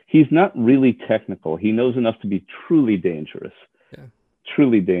to, he's not really technical. He knows enough to be truly dangerous.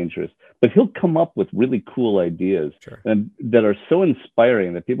 Truly dangerous, but he'll come up with really cool ideas and that are so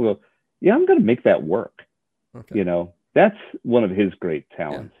inspiring that people go, I'm going to make that work. That's one of his great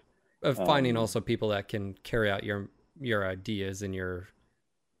talents. Of finding also people that can carry out your ideas and your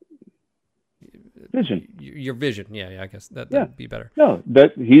vision. Your vision. I guess that'd be better. No,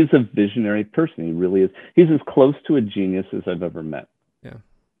 that he's a visionary person. He really is. He's as close to a genius as I've ever met.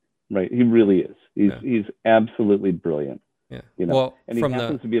 Right. He really is. He's absolutely brilliant. Well, and he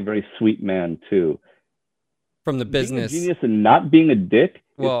happens to be a very sweet man too. From the business, being a genius and not being a dick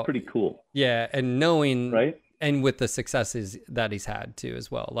is pretty cool. Yeah, and knowing, and with the successes that he's had too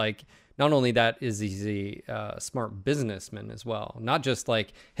as well. Like, not only that is he a smart businessman as well. Not just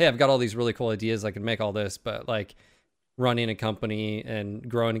like, hey, I've got all these really cool ideas, I can make all this, but like running a company and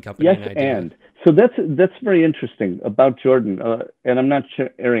growing a company. Yes, and so that's very interesting about Jordan. And I'm not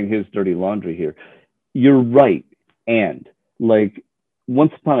airing his dirty laundry here. you're right. And like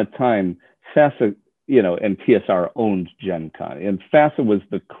once upon a time, FASA, and TSR owned Gen Con, and FASA was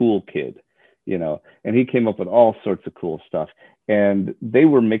the cool kid, and he came up with all sorts of cool stuff. And they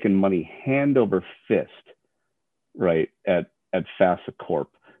were making money hand over fist, right, at FASA Corp,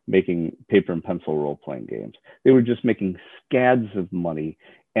 making paper and pencil role playing games. They were just making scads of money,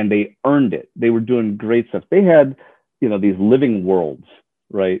 and they earned it. They were doing great stuff. They had, these living worlds,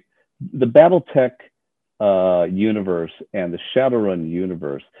 right? The BattleTech universe and the Shadowrun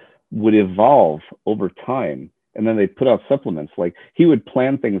universe would evolve over time. And then they put out supplements. Like he would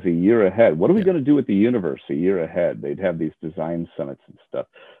plan things a year ahead. What are we going to do with the universe a year ahead? They'd have these design summits and stuff.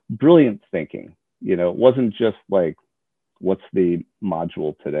 Brilliant thinking. It wasn't just like, what's the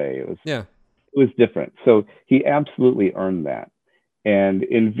module today? It was different. So he absolutely earned that. And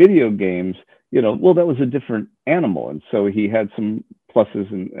in video games, well, that was a different animal. And so he had some pluses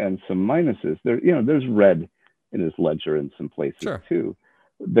and some minuses. There's red in his ledger in some places too.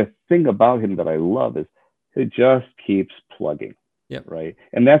 The thing about him that I love is it just keeps plugging. Right.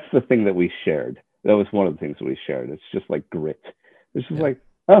 And that's the thing that we shared. That was one of the things that we shared. It's just like grit. It's just like,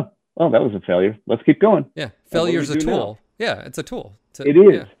 oh, that was a failure. Let's keep going. Yeah. Failure's a tool. Now? Yeah. It's a tool. It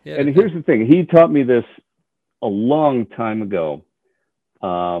is. And here's the thing. He taught me this a long time ago.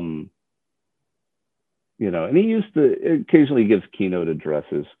 And he used to occasionally gives keynote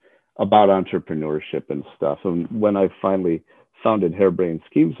addresses about entrepreneurship and stuff. And when I finally founded Harebrained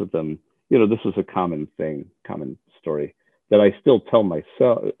Schemes with them, this was a common story that I still tell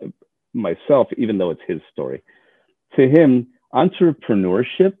myself, even though it's his story. To him,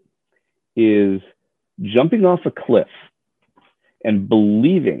 entrepreneurship is jumping off a cliff and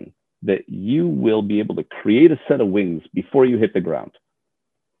believing that you will be able to create a set of wings before you hit the ground.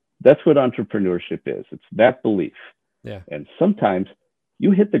 That's what entrepreneurship is. It's that belief. Yeah. And sometimes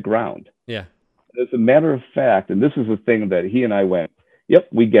you hit the ground. Yeah. As a matter of fact, and this is the thing that he and I went, yep,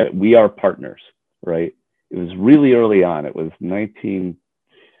 we get it. We are partners, right? It was really early on. It was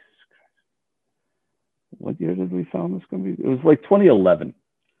what year did we found this company? It was like 2011,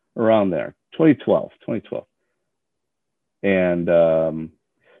 around there, 2012. And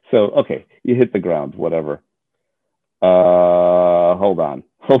so, okay, you hit the ground, whatever. Hold on.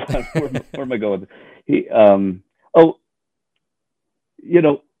 Where am I going?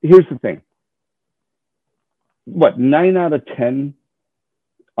 Here's the thing. What, 9 out of 10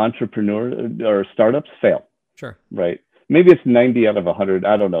 entrepreneurs or startups fail? Sure. Right. Maybe it's 90 out of 100.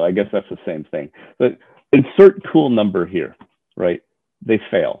 I don't know. I guess that's the same thing. But insert cool number here, right? They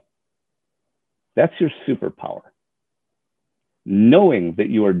fail. That's your superpower. Knowing that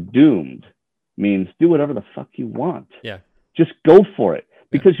you are doomed means do whatever the fuck you want. Yeah. Just go for it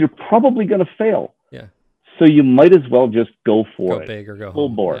because you're probably going to fail. Yeah. So you might as well just go for it. Go big or go full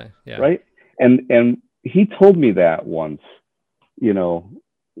home. bore. Yeah. Right. And he told me that once,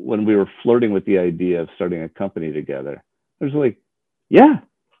 when we were flirting with the idea of starting a company together. I was like, yeah,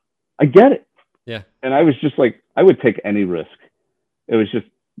 I get it. Yeah. And I was just like, I would take any risk. It was just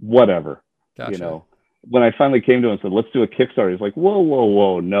whatever. Gotcha. When I finally came to him and said, let's do a Kickstarter, he's like,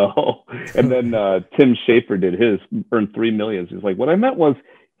 whoa, no. And then Tim Schafer did his, earned $3 million. He's like, what I meant was,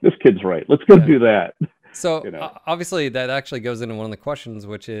 this kid's right. Let's go do that. So obviously that actually goes into one of the questions,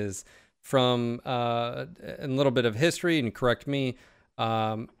 which is from a little bit of history, and correct me,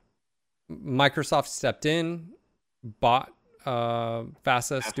 Microsoft stepped in, bought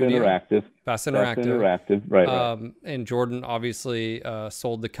FASA Studio. FASA Interactive. Right. And Jordan obviously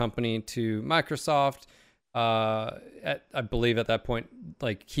sold the company to Microsoft. I believe at that point,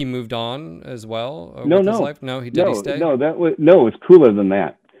 like he moved on as well with his life. No, he stay? No, it was cooler than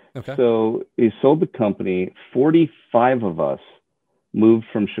that. Okay. So he sold the company. 45 of us moved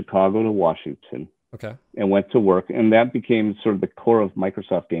from Chicago to Washington. Okay. And went to work, and that became sort of the core of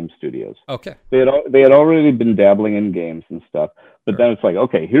Microsoft Game Studios. Okay. They had already been dabbling in games and stuff, but then it's like,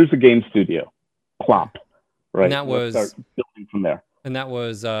 okay, here's a game studio, plop, right? And that was start building from there. And that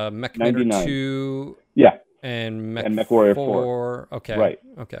was MechMaker 2. Yeah. And MechWarrior 4. Okay. Right.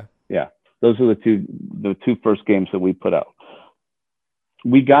 Okay. Yeah, those are the two first games that we put out.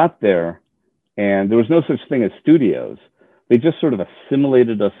 We got there, and there was no such thing as studios. They just sort of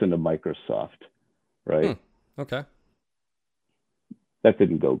assimilated us into Microsoft. Right. Okay. That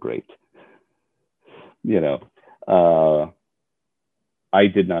didn't go great. I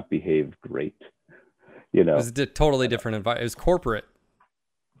did not behave great. It was a totally different environment. It was corporate.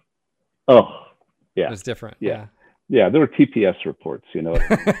 Oh, yeah. It was different. Yeah. There were TPS reports.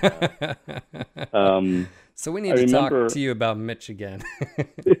 So we need to talk to you about Mitch again.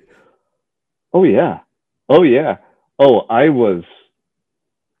 Oh yeah. Oh, I was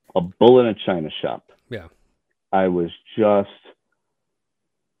a bull in a china shop. Yeah. I was just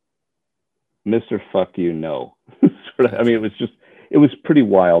Mr. Fuck you, no. Sort of, I mean, it was pretty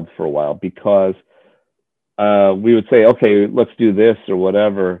wild for a while because we would say, okay, let's do this or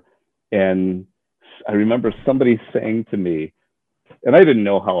whatever. And I remember somebody saying to me, and I didn't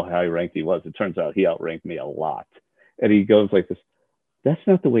know how high ranked he was. It turns out he outranked me a lot. And he goes like this, that's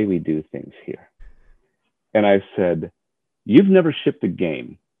not the way we do things here. And I said, you've never shipped a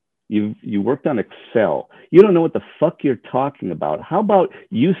game. You worked on Excel. You don't know what the fuck you're talking about. How about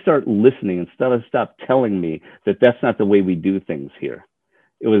you start listening instead of stop telling me that that's not the way we do things here?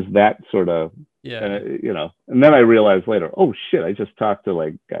 It was that sort of, you know, and then I realized later, oh shit, I just talked to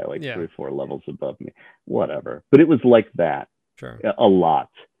like a guy like 3 or 4 levels above me, whatever. But it was like that a lot.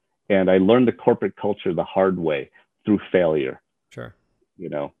 And I learned the corporate culture the hard way through failure. Sure. You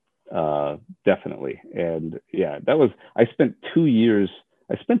know, definitely. And yeah, I spent 12 years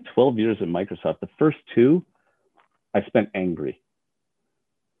at Microsoft. The first 2, I spent angry.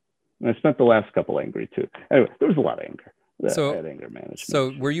 And I spent the last couple angry too. Anyway, there was a lot of anger. I had anger management.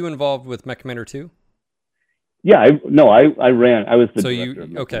 So were you involved with Mech Commander 2? Yeah, I ran. I was the director of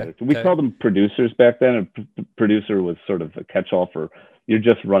Mech okay. We called them producers back then. A producer was sort of a catch-all for you're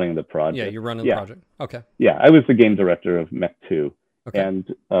just running the project. Yeah, you're running the project. Okay. Yeah, I was the game director of Mech 2. Okay.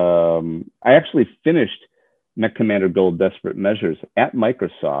 And I actually finished Mech Commander Gold Desperate Measures at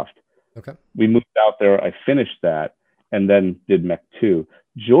Microsoft. Okay. We moved out there. I finished that and then did Mech 2.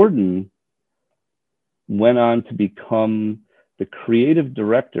 Jordan went on to become the creative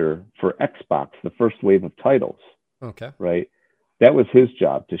director for Xbox, the first wave of titles. Okay. Right. That was his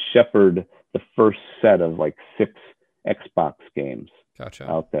job, to shepherd the first set of like 6 Xbox games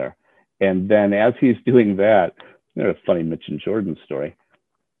out there. And then as he's doing that, there's a funny Mitch and Jordan story.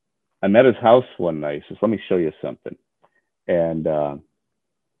 I'm at his house one night. He says, let me show you something. And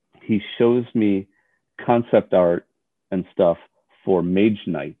he shows me concept art and stuff for Mage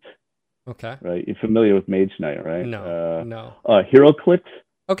Knight. Okay. Right. You're familiar with Mage Knight, right? No. HeroClix.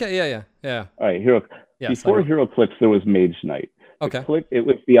 Okay. Yeah. All right. Before HeroClix, there was Mage Knight. Okay. It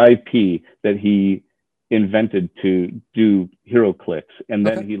was the IP that he invented to do HeroClix, and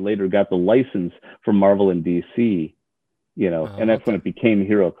then he later got the license from Marvel and DC, you know, and that's when it became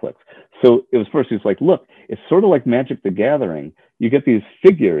HeroClix. So it was first, he's like, look, it's sort of like Magic the Gathering. You get these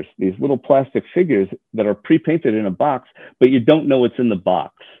figures, these little plastic figures that are pre-painted in a box, but you don't know what's in the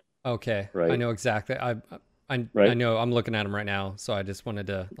box. Okay. Right. I know exactly. I know, I'm looking at them right now. So I just wanted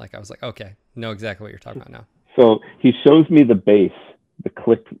to, I was like, okay, know exactly what you're talking about now. So he shows me the base, the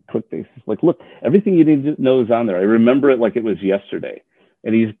click base. He's like, look, everything you need to know is on there. I remember it like it was yesterday.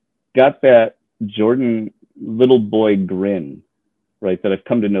 And he's got that Jordan little boy grin, right, that I've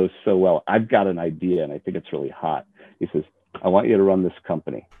come to know so well. I've got an idea and I think it's really hot. He says, I want you to run this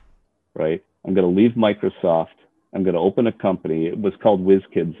company, right? I'm going to leave Microsoft. I'm going to open a company. It was called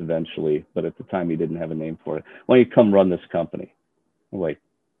WizKids eventually, but at the time he didn't have a name for it. Why don't you come run this company? I'm like,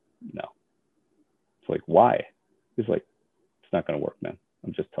 no. It's like, why? He's like, it's not going to work, man.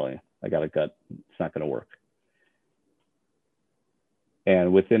 I'm just telling you. I got a gut. It's not going to work.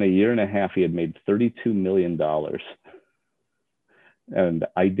 And within a year and a half, he had made $32 million. And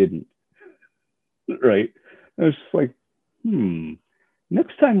I didn't. Right? I was just like,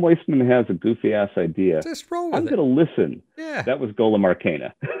 next time Weissman has a goofy ass idea, just roll with I'm going to listen. Yeah. That was Golem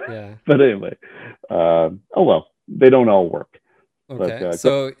Arcana. Yeah. But anyway, oh well, they don't all work. Okay. But,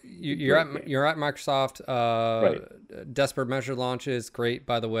 so you're at Microsoft. Right. Desperate Measure launches, great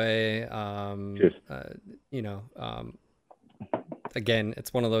by the way. Cheers. You know, again,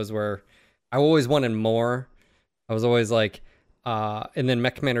 it's one of those where I always wanted more. I was always like, and then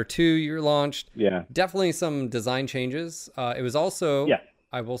Mech Commander 2 you're launched. Yeah. Definitely some design changes. It was also,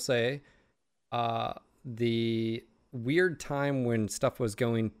 I will say, the weird time when stuff was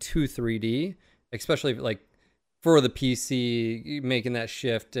going to 3D, especially like for the PC, making that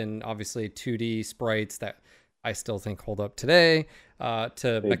shift, and obviously 2D sprites that I still think hold up today.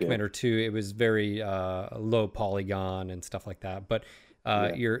 To Mech Commander 2, it was very low polygon and stuff like that. But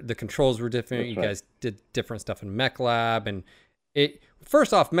the controls were different. That's guys did different stuff in Mech Lab, and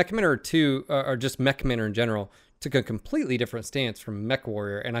first off, Mech Commander 2, or just Mech Commander in general, took a completely different stance from Mech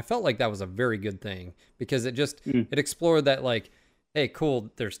Warrior, and I felt like that was a very good thing because it just it explored that, like, hey,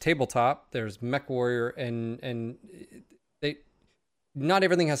 cool, there's tabletop, there's Mech Warrior, and not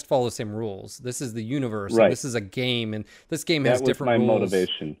everything has to follow the same rules. This is the universe, and this is a game, and this game has different rules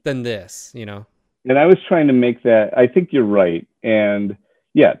motivation than this, you know? And I was trying to make that, I think you're right. And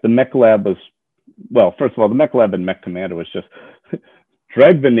yeah, the Mech Lab was, well, first of all, the Mech Lab and Mech Commander was just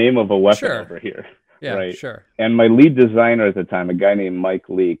drag the name of a weapon over here. Yeah, right? Sure. And my lead designer at the time, a guy named Mike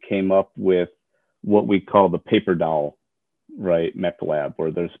Lee, came up with what we call the paper doll, right, mech lab,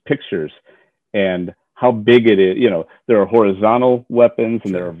 where there's pictures and how big it is. There are horizontal weapons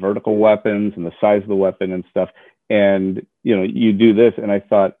and there are vertical weapons and the size of the weapon and stuff. And, you do this. And I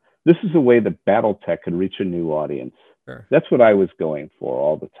thought, this is a way that BattleTech could reach a new audience. Sure. That's what I was going for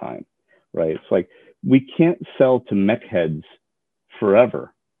all the time, right? It's like, we can't sell to mech heads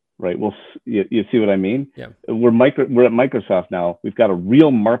forever, right? Well, you see what I mean? Yeah. We're at Microsoft now. We've got a real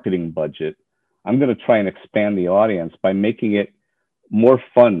marketing budget. I'm going to try and expand the audience by making it more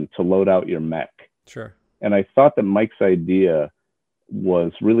fun to load out your mech. Sure. And I thought that Mike's idea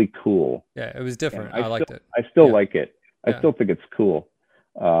was really cool. Yeah, it was different. I liked it. I still like it. I still think it's cool.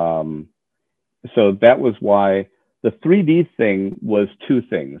 So that was why the 3D thing was two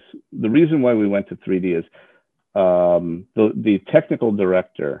things. The reason why we went to 3D is the technical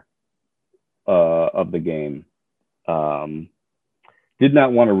director of the game did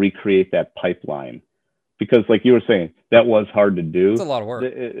not want to recreate that pipeline, because like you were saying, that was hard to do. It's a lot of work.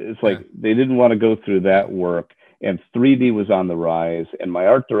 It's like they didn't want to go through that work, and 3D was on the rise. And my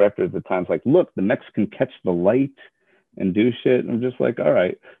art director at the time was like, look, the mechs can catch the light and do shit. And I'm just like, all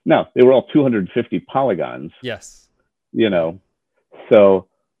right. Now, they were all 250 polygons. Yes. So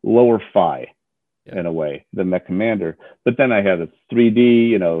lower phi in a way, the Mech Commander. But then I had a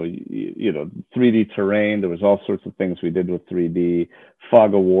 3D, 3D terrain. There was all sorts of things we did with 3D.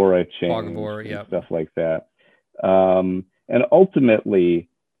 Fog of War, I changed. Fog of War, yeah. Stuff like that. And ultimately,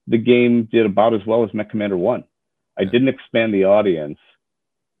 the game did about as well as Mech Commander 1. I didn't expand the audience.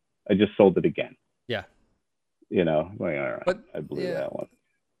 I just sold it again. Yeah. All right, but, I believe that one.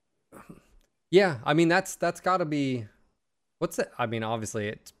 Yeah, I mean, that's got to be, what's it? I mean,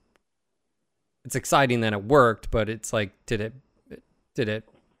 obviously it's exciting that it worked, but it's like, did it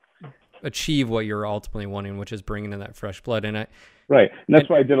achieve what you're ultimately wanting, which is bringing in that fresh blood? And right, and that's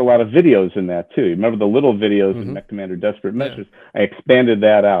why I did a lot of videos in that too. Remember the little videos in Mech Commander Desperate Measures? I expanded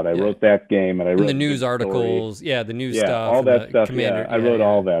that out. I wrote that game, and I wrote the news articles, the news stuff, all that stuff. Commander, I wrote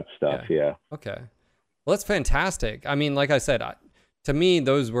all that stuff. Yeah. Okay. Well, that's fantastic. I mean, like I said, to me,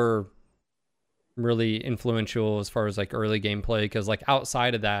 those were really influential as far as like early gameplay, because like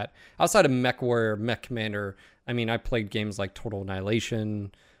outside of MechWarrior, Mech Commander, I mean, I played games like Total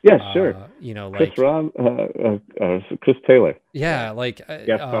Annihilation. Yeah, sure. Chris Taylor. Yeah, like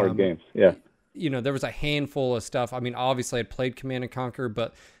gas-powered games. Yeah. There was a handful of stuff. I mean, obviously, I'd played Command and Conquer,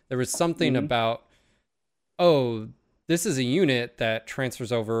 but there was something about, this is a unit that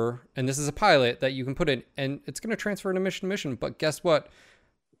transfers over, and this is a pilot that you can put in, and it's going to transfer in a mission to mission. But guess what?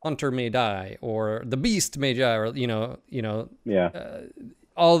 Hunter may die, or the Beast may die, or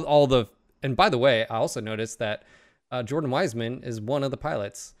all the. And by the way, I also noticed that Jordan Wiseman is one of the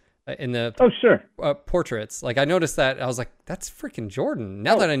pilots in the portraits. Like I noticed that, I was like, that's freaking Jordan.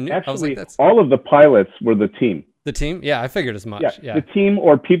 Now that I knew, actually, I was like, that's all of the pilots were the team. The team? Yeah, I figured as much. Yeah. The team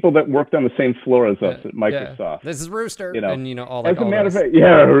or people that worked on the same floor as us at Microsoft. Yeah. This is Rooster. And all that. As a matter of fact,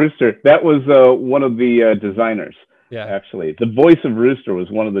 Rooster. That was one of the designers. Yeah. Actually, the voice of Rooster was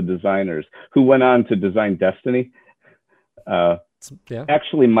one of the designers who went on to design Destiny.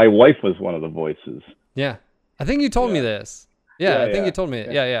 Actually, my wife was one of the voices. Yeah. I think you told me this. Yeah, I think you told me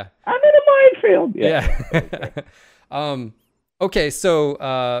it. Yeah. I'm in a minefield. Yeah. Okay,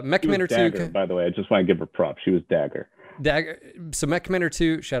 so Mech Commander 2... Dagger, by the way. I just want to give her props. She was Dagger. So Mech Commander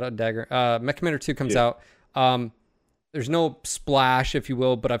 2, shout out Dagger. Mech Commander 2 comes out. There's no splash, if you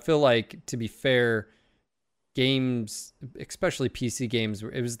will, but I feel like, to be fair, games, especially PC games,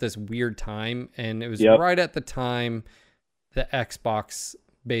 it was this weird time, and it was right at the time the Xbox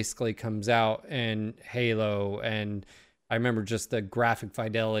basically comes out, and Halo, and I remember just the graphic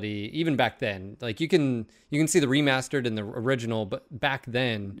fidelity, even back then. Like you can see the remastered and the original, but back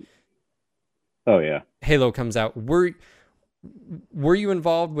then, Halo comes out. Were you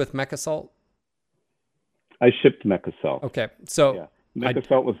involved with Mech Assault? I shipped Mech Assault. Okay, so Mech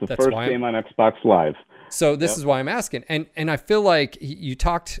Assault was the first game on Xbox Live. So this is why I'm asking, and I feel like you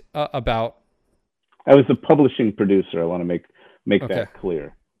talked about. I was the publishing producer. I want to make that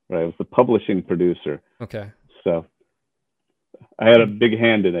clear. Right, I was the publishing producer. Okay. So I had a big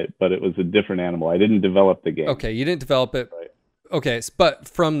hand in it, but it was a different animal. I didn't develop the game. Okay, you didn't develop it. Right. Okay, but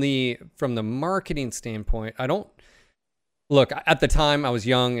from the marketing standpoint, I don't look. At the time, I was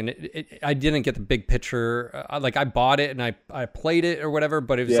young, and I didn't get the big picture. Like I bought it and I played it or whatever,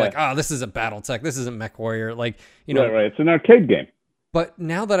 but it was like, this isn't BattleTech. This isn't MechWarrior. Like right. It's an arcade game. But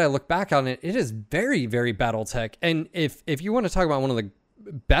now that I look back on it, it is very, very BattleTech. And if you want to talk about one of the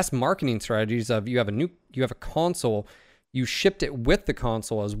best marketing strategies of you have a console, you shipped it with the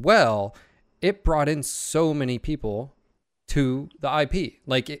console as well, it brought in so many people to the IP.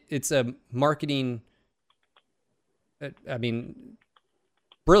 Like it's a marketing, I mean,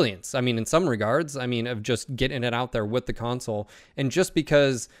 brilliance. I mean, in some regards, I mean, of just getting it out there with the console. And just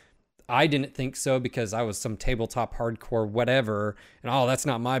because I didn't think so because I was some tabletop hardcore whatever, and oh, that's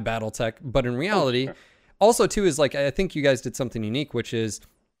not my BattleTech. But in reality, also too is like, I think you guys did something unique, which is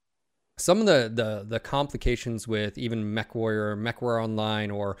some of the complications with even MechWarrior, MechWarrior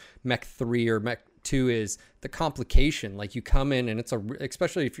Online, or Mech 3 or Mech 2 is the complication. Like you come in and it's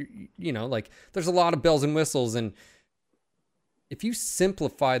especially if you know, like there's a lot of bells and whistles, and if you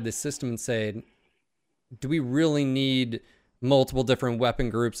simplified the system and say, do we really need multiple different weapon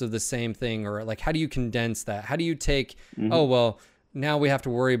groups of the same thing? Or like, how do you condense that? How do you take, oh, well, now we have to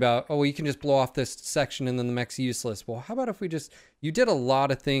worry about, oh, well, you can just blow off this section and then the mech's useless. Well, how about if we just, you did a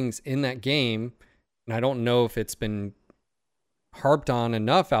lot of things in that game, and I don't know if it's been harped on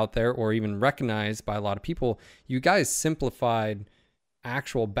enough out there or even recognized by a lot of people. You guys simplified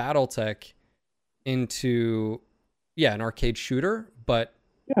actual BattleTech into, an arcade shooter, but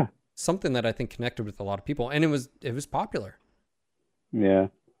something that I think connected with a lot of people, and it was popular. Yeah,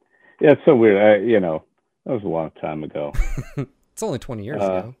 it's so weird. That was a long time ago. It's only 20 years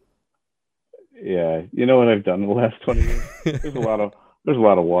ago. Yeah, you know what I've done in the last 20 years? There's a lot of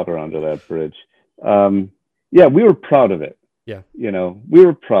water under that bridge. We were proud of it. Yeah, we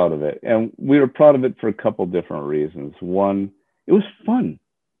were proud of it, and we were proud of it for a couple different reasons. One, it was fun.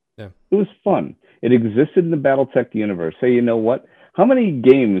 Yeah, it was fun. It existed in the BattleTech universe. Hey, you know what? How many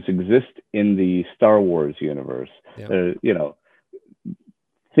games exist in the Star Wars universe? Yeah.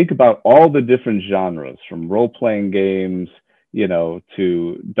 Think about all the different genres, from role-playing games,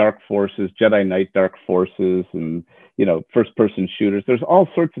 to Dark Forces, Jedi Knight Dark Forces, and, first-person shooters. There's all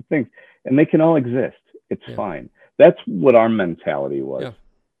sorts of things, and they can all exist. It's fine. That's what our mentality was.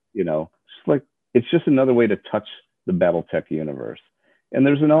 It's just another way to touch the BattleTech universe. And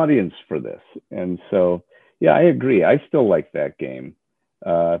there's an audience for this. And so, I agree. I still like that game.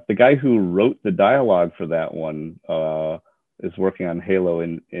 The guy who wrote the dialogue for that one is working on Halo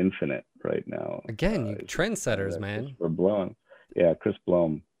Infinite right now. Again, you trendsetters, man. Chris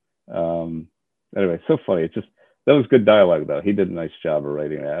Blome. Anyway, so funny. That was good dialogue, though. He did a nice job of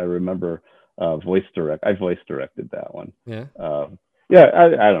writing it. I remember I voice directed that one. Yeah. I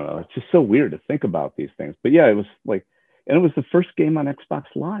don't know. It's just so weird to think about these things. But it was like, and it was the first game on Xbox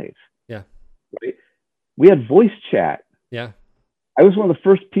Live. Yeah. Right? We had voice chat. Yeah. I was one of the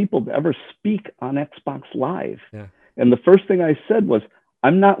first people to ever speak on Xbox Live. Yeah. And the first thing I said was,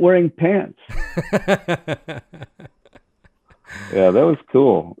 I'm not wearing pants. Yeah, that was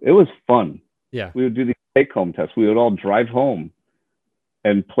cool. It was fun. Yeah. We would do these take-home tests. We would all drive home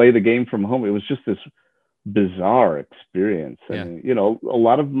and play the game from home. It was just this bizarre experience. And, a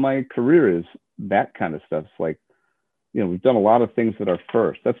lot of my career is that kind of stuff. It's like, we've done a lot of things that are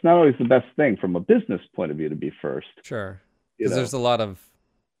first. That's not always the best thing from a business point of view to be first. Sure. Because there's a lot of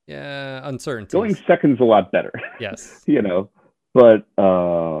uncertainty. Going second's a lot better. Yes. But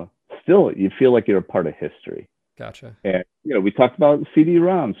still, you feel like you're a part of history. Gotcha. And, we talked about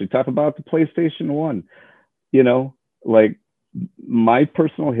CD-ROMs. We talked about the PlayStation 1. Like my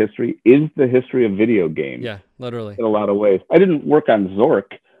personal history is the history of video games. Yeah, literally. In a lot of ways. I didn't work on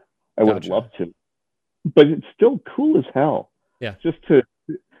Zork. I would have loved to. But it's still cool as hell. Yeah.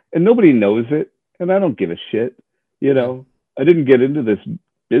 And nobody knows it. And I don't give a shit. I didn't get into this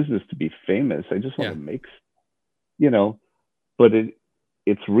business to be famous. I just want to make, but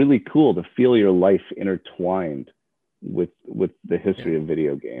it's really cool to feel your life intertwined with the history of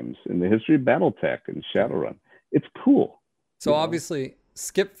video games and the history of BattleTech and Shadowrun. It's cool. So obviously,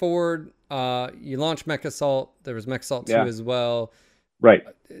 skip forward. You launched Mech Assault. There was Mech Assault 2 as well. Right.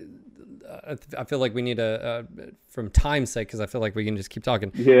 I feel like we need from time's sake, because I feel like we can just keep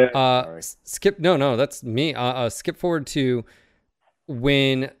talking. Yeah. Skip. No, that's me. Skip forward to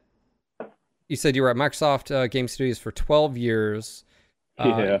when you said you were at Microsoft Game Studios for 12 years.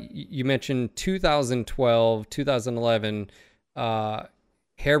 You mentioned 2012, 2011,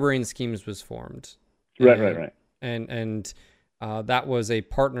 Harebrained Schemes was formed. Right. And that was a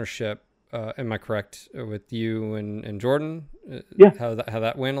partnership. Am I correct with you and Jordan? How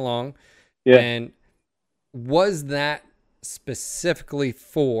that went along? Yeah. And was that specifically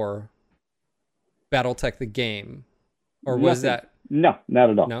for BattleTech the game, or was that? No, not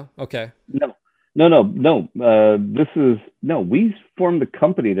at all. No. Okay. No. We formed the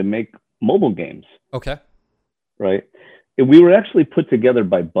company to make mobile games. Okay. Right. And we were actually put together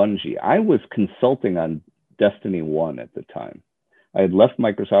by Bungie. I was consulting on Destiny 1 at the time. I had left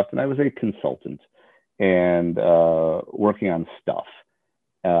Microsoft and I was a consultant and working on stuff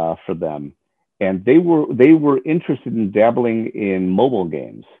for them. and they were interested in dabbling in mobile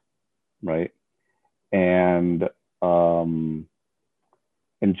games, right? And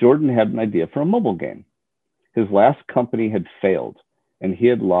Jordan had an idea for a mobile game. His last company had failed, and he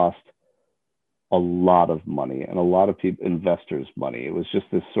had lost a lot of money and a lot of investors' money. It was just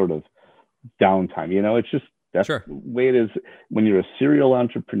this sort of downtime. It's just that's Sure. the way it is when you're a serial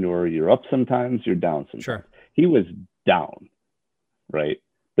entrepreneur. You're up sometimes, you're down sometimes. Sure. He was down, right?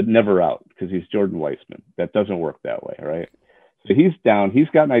 But never out, because he's Jordan Weissman. That doesn't work that way, right? So he's down. He's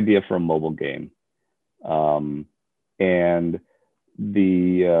got an idea for a mobile game, and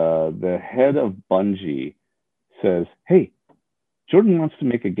the head of Bungie says, "Hey, Jordan wants to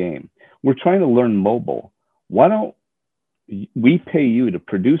make a game. We're trying to learn mobile. Why don't we pay you to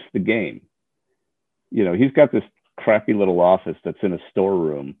produce the game?" He's got this crappy little office that's in a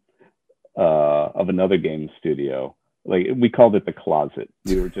storeroom of another game studio. Like, we called it the closet.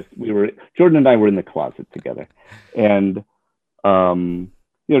 Jordan and I were in the closet together. And,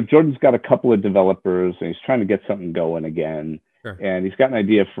 Jordan's got a couple of developers, and he's trying to get something going again. Sure. And he's got an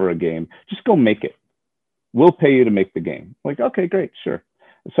idea for a game. Just go make it. We'll pay you to make the game. Like, okay, great, sure.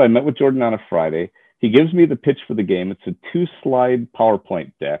 So I met with Jordan on a Friday. He gives me the pitch for the game. It's a 2-slide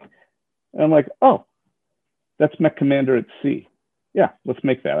PowerPoint deck. And I'm like, oh, that's Mech Commander at Sea. Yeah, let's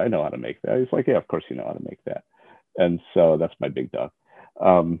make that. I know how to make that. He's like, yeah, of course you know how to make that. And so that's my big dog.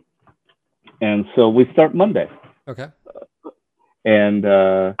 And so we start Monday. Okay. And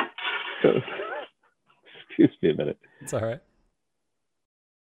so, excuse me a minute. It's all right.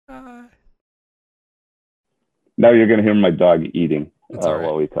 Now you're going to hear my dog eating right.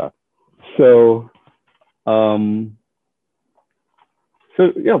 while we talk. So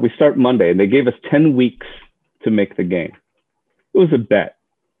yeah, we start Monday, and they gave us 10 weeks to make the game. It was a bet.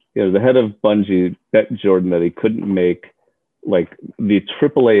 The head of Bungie bet Jordan that he couldn't make like the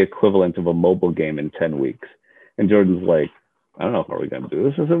AAA equivalent of a mobile game in 10 weeks. And Jordan's like, I don't know how we're going to do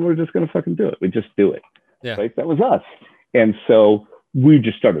this. I said, we're just going to fucking do it. We just do it. Yeah. Right? That was us. And so we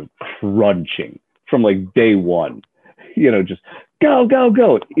just started crunching from like day one, just go, go,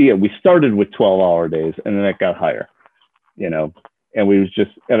 go. Yeah, we started with 12-hour days, and then it got higher, and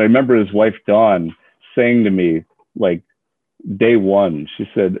I remember his wife, Dawn, saying to me, like, day one, she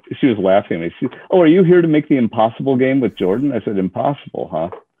said, she was laughing at me. Oh, are you here to make the impossible game with Jordan? I said, impossible,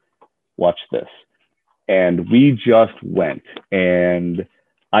 huh? Watch this. And we just went, and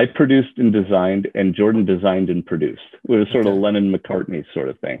I produced and designed, and Jordan designed and produced. It was sort of Lennon-McCartney sort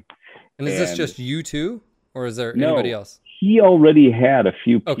of thing. And is this just you two, or is there anybody else? He already had a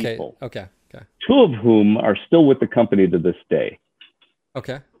few people. Okay. 2 of whom are still with the company to this day.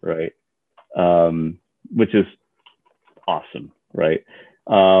 Okay. Right. Which is awesome. Right.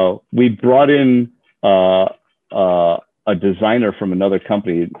 We brought in a designer from another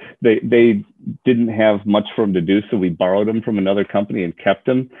company. They didn't have much for him to do, so we borrowed him from another company and kept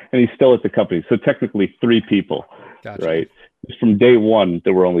him, and he's still at the company. So technically 3 people. Gotcha. Right. From day one,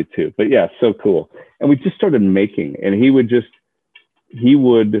 there were only 2, but yeah, so cool. And we just started making, and he would just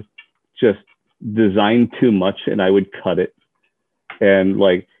design too much, and I would cut it. And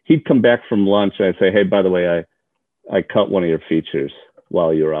like, he'd come back from lunch, and I'd say, hey, by the way, I cut one of your features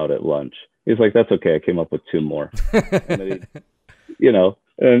while you were out at lunch. He's like, that's okay. I came up with 2 more. And then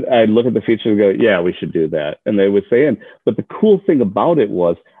and I'd look at the feature and go, yeah, we should do that. And they would say, but the cool thing about it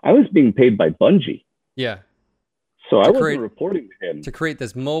was I was being paid by Bungie. Yeah. So I wasn't reporting to him. To create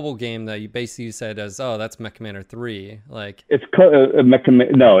this mobile game that you said as, oh, that's Mech Commander 3. Like, it's called Mech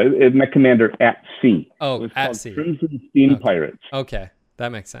Commander at Sea. Oh, at Sea. Crimson Steam Pirates. Okay,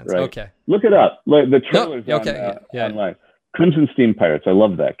 that makes sense. Right? Okay. Look it up. The trailer's online. Crimson Steam Pirates. I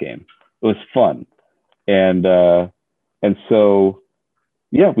love that game. It was fun. And so,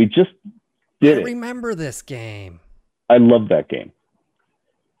 yeah, we just did it. I remember this game. I love that game.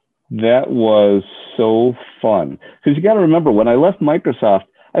 That was so fun. Because you got to remember, when I left Microsoft,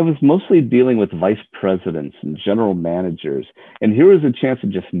 I was mostly dealing with vice presidents and general managers. And here was a chance to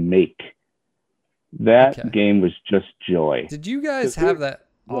just make. That game was just joy. Did you guys have that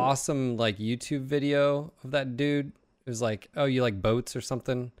awesome like YouTube video of that dude? It was like, oh, you like boats or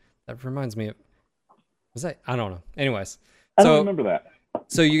something? That reminds me of, was that? I don't know. Anyways. I don't remember that.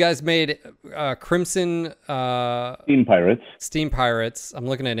 So you guys made Crimson Steam Pirates. Steam Pirates. I'm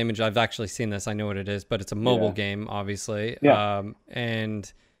looking at an image. I've actually seen this. I know what it is, but it's a mobile game, obviously. Yeah.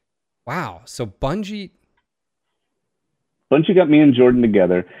 And wow. So Bungie got me and Jordan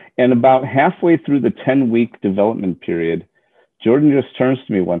together, and about halfway through the 10-week development period, Jordan just turns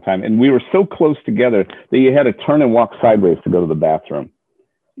to me one time, and we were so close together that you had to turn and walk sideways to go to the bathroom.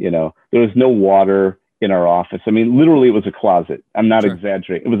 There was no water in our office. I mean, literally, it was a closet. I'm not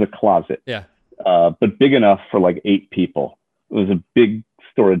exaggerating. It was a closet. Yeah. but big enough for like 8 people. It was a big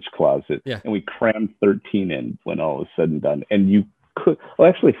storage closet, Yeah. and we crammed 13 in when all was said and done. And you could, well,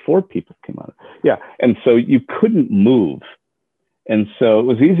 actually 4 people came out. Yeah, and so you couldn't move, and so it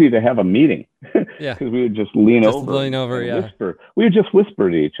was easy to have a meeting. Yeah. Because we would just lean over, yeah. whisper. We would just whisper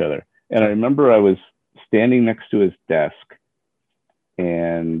to each other. And I remember I was standing next to his desk,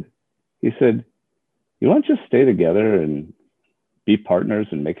 and he said, "You want to just stay together and be partners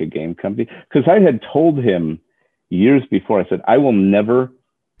and make a game company?" Because I had told him years before, I said, "I will never,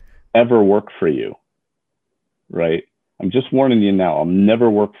 ever work for you, right? I'm just warning you now. I'll never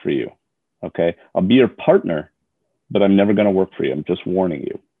work for you, okay? I'll be your partner, but I'm never going to work for you. I'm just warning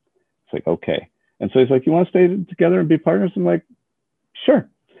you." It's like, okay. And so he's like, "You want to stay together and be partners?" I'm like, "Sure."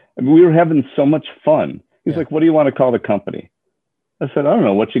 I mean, we were having so much fun. He's like, "What do you want to call the company?" I said, "I don't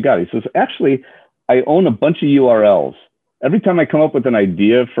know. What you got?" He says, "Actually, I own a bunch of URLs. Every time I come up with an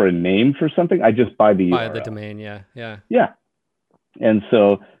idea for a name for something, I just buy the URL. Buy the domain, yeah. Yeah." And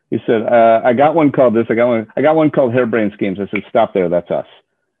so he said, "I got one called this. I got one called Harebrained Schemes." I said, "Stop there. That's us."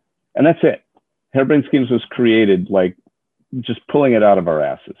 And that's it. Harebrained Schemes was created like just pulling it out of our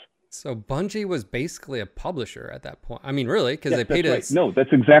asses. So Bungie was basically a publisher at that point. I mean, really, because they paid us. No,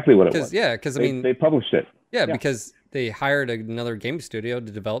 that's exactly what it was. Yeah, because I mean, they published it. Yeah, because they hired another game studio to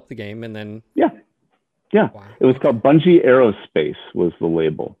develop the game, and then yeah. Wow. It was called Bungie Aerospace was the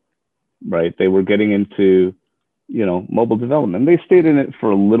label, right? They were getting into, mobile development. They stayed in it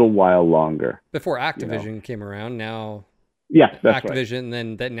for a little while longer before Activision came around. Now, yeah, that's Activision.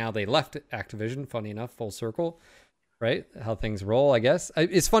 Right. Then now they left Activision. Funny enough, full circle. Right, how things roll, I guess.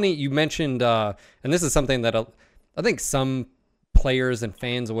 It's funny you mentioned, and this is something that I think some players and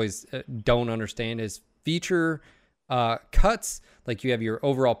fans always don't understand is feature cuts. Like you have your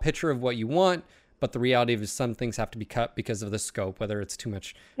overall picture of what you want, but the reality is some things have to be cut because of the scope, whether it's too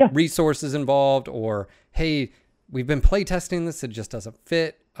much resources involved or, hey, we've been play testing this, it just doesn't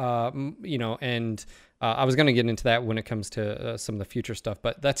fit, and I was going to get into that when it comes to some of the future stuff,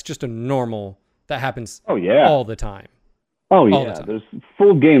 but that's just a normal... That happens all the time. Oh, yeah. There's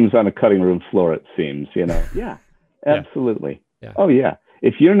full games on a cutting room floor, it seems, Yeah, absolutely. Yeah. Oh, yeah.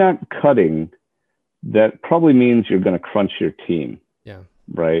 If you're not cutting, that probably means you're going to crunch your team. Yeah.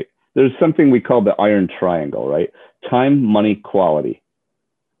 Right? There's something we call the iron triangle, right? Time, money, quality.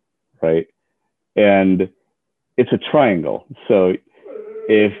 Right? And it's a triangle. So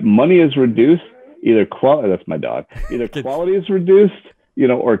if money is reduced, either quality, that's my dog, either quality is reduced,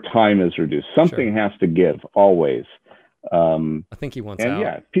 or time is reduced. Something has to give always. I think he wants out.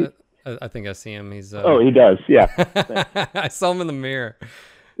 Yeah, I think I see him. He's he does. Yeah. I saw him in the mirror.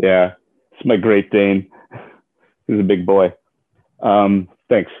 Yeah, it's my Great Dane. He's a big boy.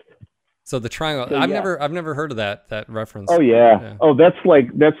 Thanks. So the triangle. So, I've never heard of that reference. Oh yeah. Oh, that's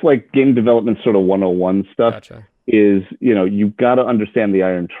like game development sort of 101 stuff. Gotcha. Is you've got to understand the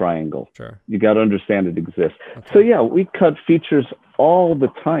iron triangle. Sure. You got to understand it exists. Okay. So yeah, we cut features all the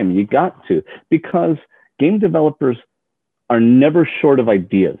time. You got to, because game developers are never short of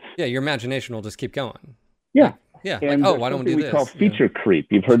ideas. Yeah, your imagination will just keep going. Yeah. And why don't we do this? We call feature creep.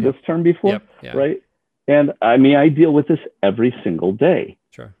 You've heard this term before, yep. Right? And I mean, I deal with this every single day.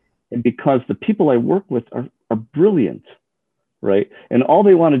 Sure. And because the people I work with are brilliant, right? And all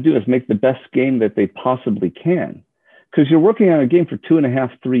they want to do is make the best game that they possibly can. Because you're working on a game for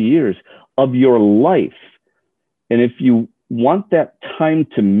 2.5, 3 years of your life. And if you want that time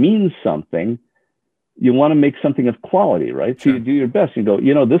to mean something, you want to make something of quality, right? Sure. So you do your best. You go,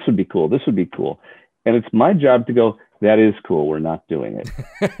 this would be cool. This would be cool. And it's my job to go, that is cool. We're not doing it.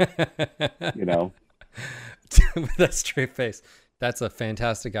 With that straight face. That's a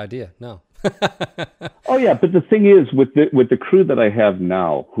fantastic idea. No. Oh yeah, but the thing is, with the crew that I have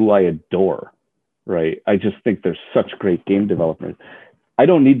now, who I adore, right? I just think they're such great game developers. I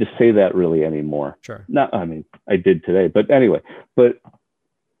don't need to say that really anymore. Sure. I mean, I did today, but anyway. But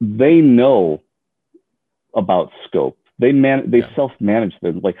they know about scope. They self-manage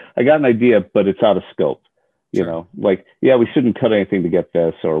them. Like, I got an idea, but it's out of scope. You know, like, we shouldn't cut anything to get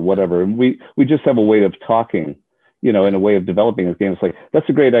this or whatever. And we just have a way of talking, in a way of developing this game. It's like, that's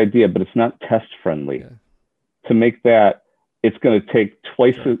a great idea, but it's not test friendly. Yeah. To make that, it's going to take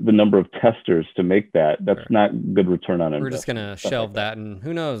twice the number of testers to make that. That's not good return on investment. We're just going to shelve that, and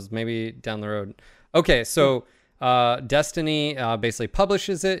who knows, maybe down the road. Okay, so Destiny basically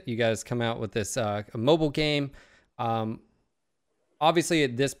publishes it. You guys come out with this a mobile game. Obviously,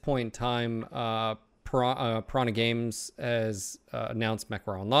 at this point in time, Piranha Games has announced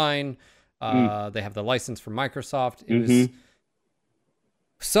MechWarrior Online. They have the license from Microsoft. It was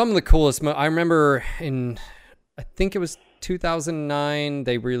some of the coolest. I remember I think it was 2009,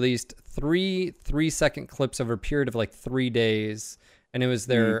 they released three 3-second clips over a period of like 3 days, and it was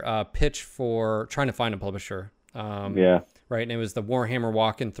their pitch for trying to find a publisher. Right, and it was the Warhammer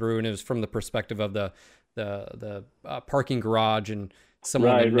walking through, and it was from the perspective of the parking garage, and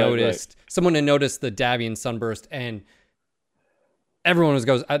someone had noticed the Davian Sunburst, and everyone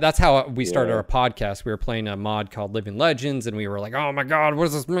goes. That's how we started our podcast. We were playing a mod called Living Legends, and we were like, "Oh my god, what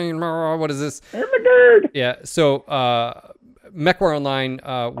does this mean? What is this?" Oh my god! Yeah. So, MechWarrior Online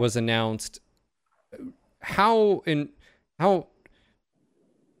was announced. How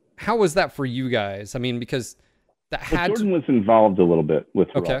was that for you guys? I mean, because Jordan was involved a little bit with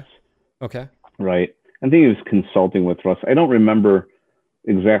Russ. Okay. Right. I think he was consulting with Russ. I don't remember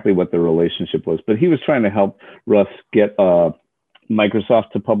exactly what the relationship was, but he was trying to help Russ get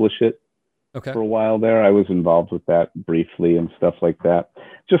Microsoft to publish it for a while there. I was involved with that briefly and stuff like that.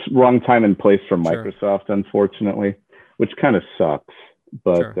 Just wrong time and place for Microsoft, unfortunately, which kind of sucks.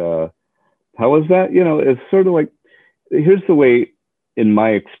 But how is that? You know, it's sort of like, here's the way, in my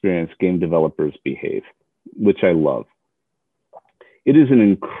experience, game developers behave, which I love. It is an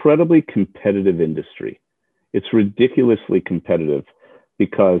incredibly competitive industry. It's ridiculously competitive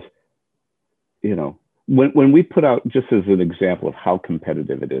because, you know, when we put out, just as an example of how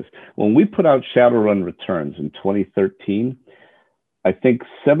competitive it is, when we put out Shadowrun Returns in 2013, I think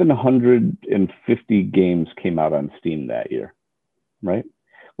 750 games came out on Steam that year, right?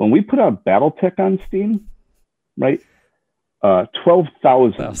 When we put out BattleTech on Steam, right,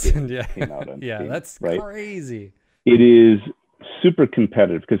 12,000 came out on Steam. That's crazy. It is super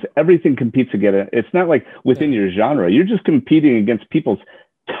competitive because everything competes against it. It's not like within your genre. You're just competing against people's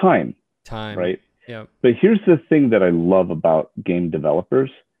time, right? Yeah. But here's the thing that I love about game developers.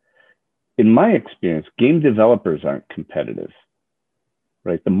 In my experience, game developers aren't competitive,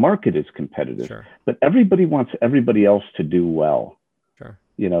 right? The market is competitive, but everybody wants everybody else to do well.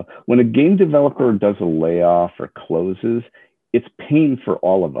 You know, when a game developer does a layoff or closes, it's pain for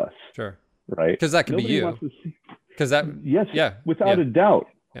all of us. Right? Because that could be you. Without a doubt.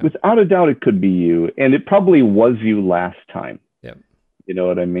 Without a doubt, it could be you. And it probably was you last time. You know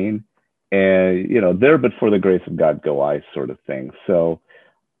what I mean? And, you know, there but for the grace of God go I sort of thing. So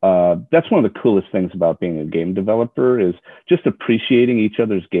that's one of the coolest things about being a game developer is just appreciating each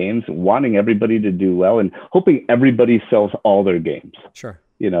other's games, wanting everybody to do well, and hoping everybody sells all their games.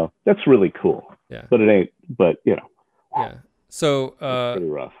 You know, that's really cool. But it ain't, but, you know. So it's pretty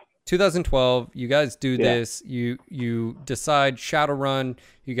rough. 2012, you guys do this. You decide Shadowrun.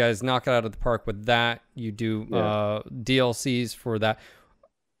 You guys knock it out of the park with that. You do DLCs for that.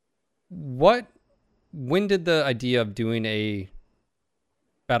 When did the idea of doing a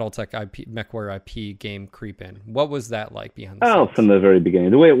BattleTech IP, MechWarrior IP game creep in? What was that like behind the scenes? From the very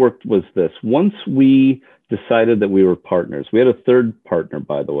beginning. The way it worked was this. Once we decided that we were partners, we had a third partner,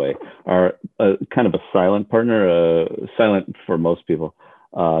 by the way, our kind of a silent partner, silent for most people,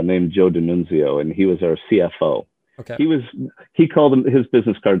 named Joe D'Annunzio, and he was our CFO. He called him, his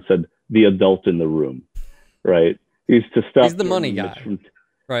business card said, the adult in the room, right? He used to stop. He's the money guy.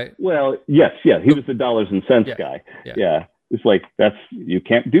 Right. Well, yes. He was the dollars and cents guy. It's like, you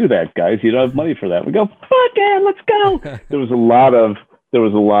can't do that, guys. You don't have money for that. We go, fuck yeah, let's go. There was a lot of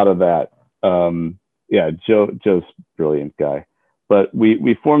that. Joe's a brilliant guy. But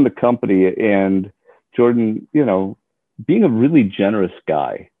we formed the company, and Jordan, you know, being a really generous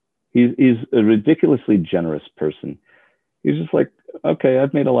guy, he's a ridiculously generous person. He's just like, okay,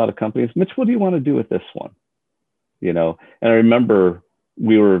 I've made a lot of companies. Mitch, what do you want to do with this one? You know, and I remember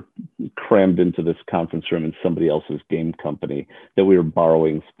we were crammed into this conference room in somebody else's game company that we were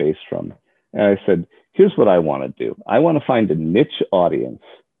borrowing space from. And I said, here's what I want to do. I want to find a niche audience,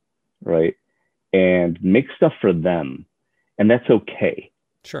 right? And make stuff for them. And that's okay.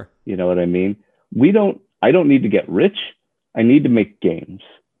 You know what I mean? I don't need to get rich. I need to make games.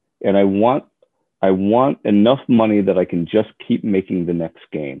 And I want enough money that I can just keep making the next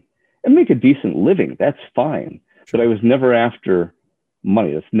game and make a decent living. That's fine. But I was never after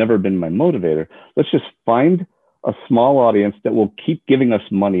money. That's never been my motivator. Let's just find a small audience that will keep giving us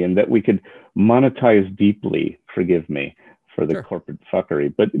money and that we could monetize deeply. Forgive me for the corporate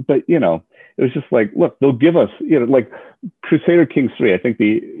fuckery, but you know, it was just like, look, they'll give us, you know, like Crusader Kings 3. I think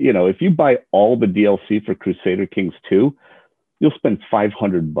if you buy all the DLC for Crusader Kings 2, you'll spend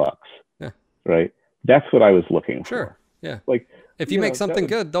 $500, right? That's what I was looking for. Like, if you make something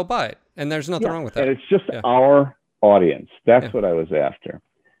good, they'll buy it, and there's nothing wrong with that. And it's just our audience. That's what I was after.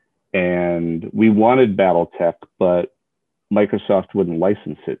 And we wanted BattleTech, but Microsoft wouldn't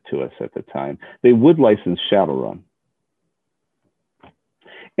license it to us at the time. They would license Shadowrun.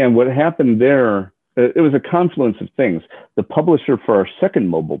 And what happened there it was a confluence of things. The publisher for our second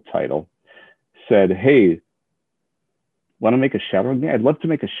mobile title said, "Hey, want to make a Shadowrun game? I'd love to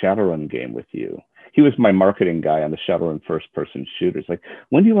make a Shadowrun game with you." He was my marketing guy on the Shadowrun first-person shooters. Like,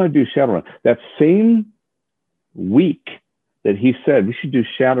 when do you want to do Shadowrun? That same week that he said we should do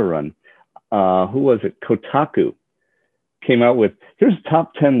Shadowrun, who was it? Kotaku came out with, here's a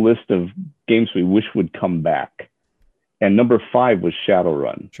top 10 list of games we wish would come back. And number 5 was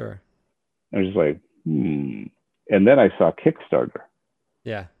Shadowrun. Sure. I was just like, And then I saw Kickstarter.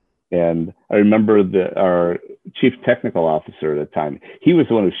 Yeah. And I remember our chief technical officer at the time, he was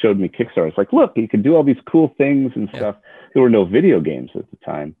the one who showed me Kickstarter. It's like, look, you can do all these cool things and stuff. There were no video games at the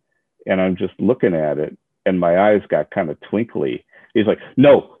time. And I'm just looking at it, and my eyes got kind of twinkly. He's like,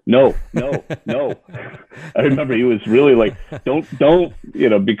 no. I remember he was really like, don't,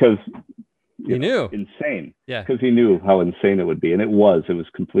 because he knew. Insane. Yeah. Because he knew how insane it would be. And it was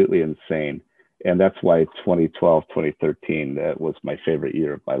completely insane. And that's why 2012, 2013, that was my favorite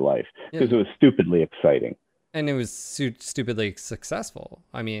year of my life, because it was stupidly exciting. And it was stupidly successful.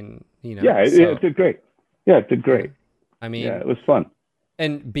 I mean, it did great. Yeah, it did great. I mean, it was fun.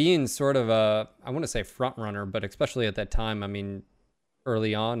 And being sort of I want to say front runner, but especially at that time, I mean,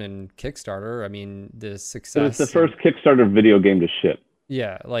 early on in Kickstarter, I mean, the success. It was the first Kickstarter video game to ship.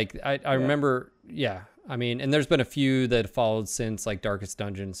 Yeah, like I remember, I mean, and there's been a few that followed since, like Darkest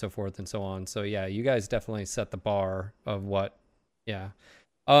Dungeon and so forth and so on. So yeah, you guys definitely set the bar of what,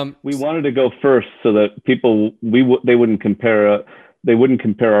 we wanted to go first so that people, they wouldn't compare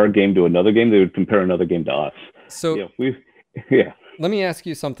our game to another game. They would compare another game to us. So let me ask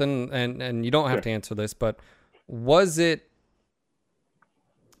you something, and you don't have to answer this, but was it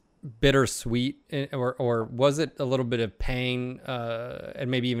bittersweet, or was it a little bit of pain, and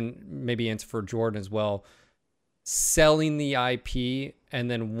maybe answer for Jordan as well, selling the IP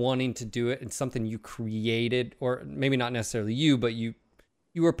and then wanting to do it in something you created, or maybe not necessarily you, but you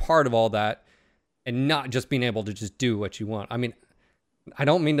were part of all that, and not just being able to just do what you want? I mean, I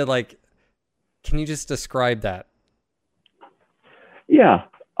don't mean to can you just describe that? Yeah,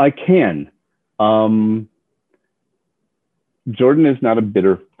 I can. Jordan is not a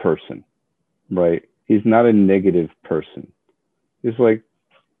bitter person, right? He's not a negative person. He's like,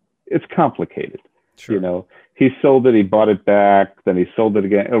 it's complicated. Sure. He sold it, he bought it back, then he sold it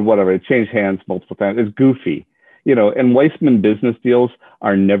again, or whatever. It changed hands multiple times. It's goofy, and Weissman business deals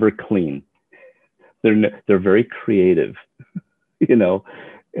are never clean. They're very creative,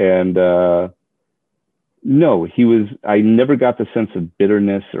 and no, I never got the sense of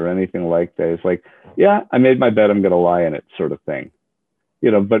bitterness or anything like that. It's like, yeah, I made my bed, I'm going to lie in it, sort of thing.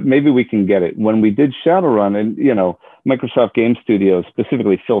 But maybe we can get it. When we did Shadowrun, and, Microsoft Game Studios,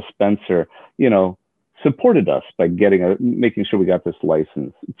 specifically Phil Spencer, supported us by making sure we got this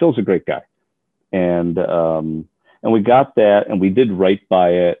license. Phil's a great guy. And we got that, and we did right by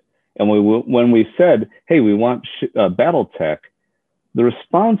it. And when we said, hey, we want BattleTech, the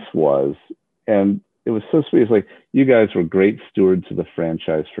response was, and it was so sweet. It's like, you guys were great stewards of the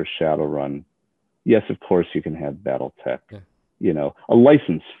franchise for Shadowrun. Yes, of course you can have BattleTech, a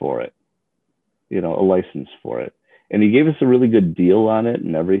license for it, And he gave us a really good deal on it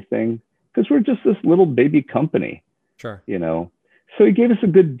and everything, because we're just this little baby company. Sure. So he gave us a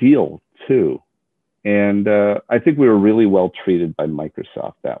good deal too. And I think we were really well treated by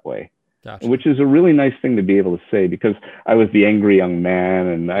Microsoft that way. Gotcha. Which is a really nice thing to be able to say, because I was the angry young man,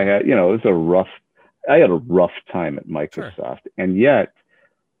 and I had, I had a rough time at Microsoft. Sure. And yet,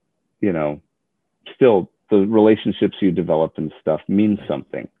 still the relationships you develop and stuff mean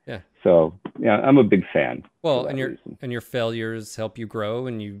something. Yeah. So yeah, I'm a big fan. Well, and your failures help you grow,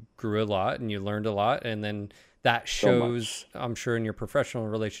 and you grew a lot and you learned a lot. And then that shows, I'm sure, in your professional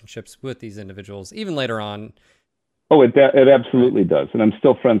relationships with these individuals, even later on. Oh, it absolutely does. And I'm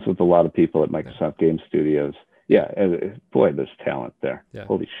still friends with a lot of people at Microsoft Game Studios. Yeah. Boy, there's talent there. Yeah.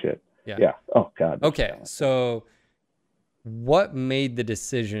 Holy shit. Yeah. Oh God. Okay. Talent. So what made the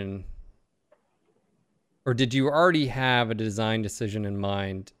decision, or did you already have a design decision in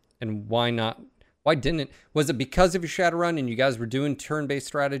mind, and why didn't it? Was it because of your Shadowrun and you guys were doing turn-based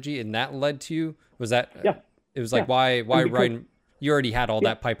strategy and that led to you? Was that, it was like, why Ryan? You already had all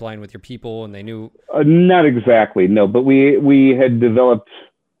that pipeline with your people, and they knew. Not exactly, no, but we had developed,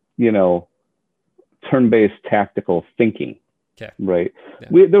 turn-based tactical thinking. Okay. Right.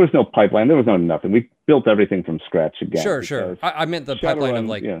 Yeah. There was no pipeline. There was no nothing. We built everything from scratch again. Sure. I meant the pipeline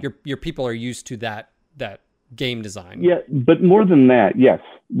of your people are used to that game design. Yeah, but more than that, yes,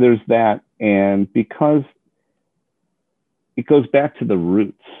 there's that, and because it goes back to the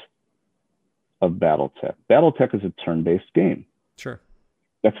roots of BattleTech. BattleTech is a turn-based game. Sure.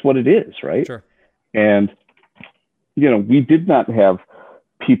 That's what it is, right? Sure. And, we did not have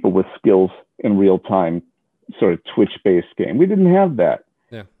people with skills in real time, sort of Twitch-based game. We didn't have that.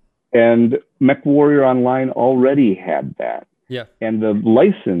 Yeah. And MechWarrior Online already had that. Yeah. And the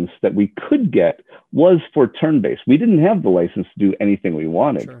license that we could get was for turn-based. We didn't have the license to do anything we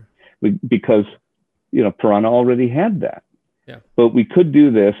wanted. Sure. Because, Piranha already had that. Yeah. But we could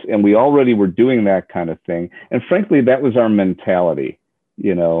do this, and we already were doing that kind of thing. And frankly, that was our mentality.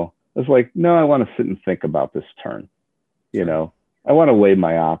 It was like, no, I want to sit and think about this turn. Sure. I want to weigh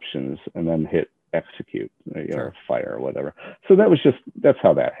my options and then hit execute, or fire or whatever. So that's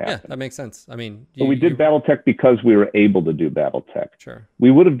how that happened. Yeah, that makes sense. I mean, but we did BattleTech because we were able to do BattleTech. Sure.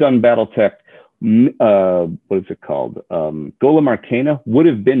 We would have done BattleTech. What is it called? Golem Arcana would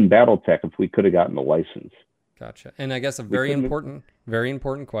have been BattleTech if we could have gotten the license. Gotcha. And I guess a very important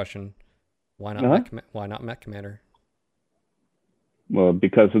question: why not Mech Commander? Well,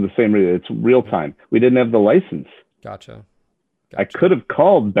 because of the same reason. It's real time. We didn't have the license. Gotcha. I could have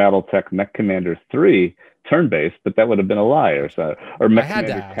called BattleTech Mech Commander 3 turn-based, but that would have been a lie, or Mech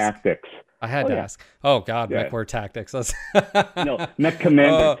Commander Tactics. I had to ask. Oh God, MechWarrior Tactics. No, Mech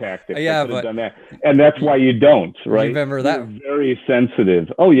Commander Tactics. Yeah, I could have done that, and that's why you don't, right? Remember that? Very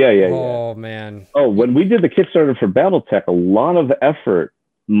sensitive. Oh yeah. Oh man. Oh, when we did the Kickstarter for BattleTech, a lot of effort,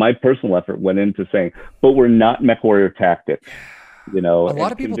 my personal effort, went into saying, but we're not MechWarrior Tactics. A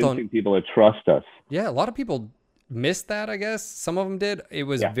lot of people don't. People to trust us. Yeah, a lot of people missed that. I guess some of them did. It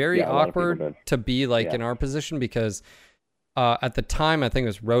was very a awkward to be like in our position because. At the time, I think it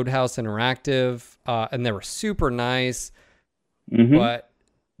was Roadhouse Interactive, and they were super nice, but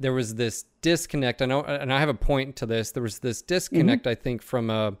there was this disconnect. I know, and I have a point to this. There was this disconnect, I think,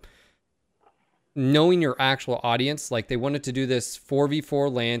 from knowing your actual audience. Like they wanted to do this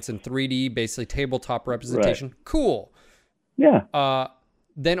 4v4 Lance in 3D, basically tabletop representation. Right. Cool. Yeah.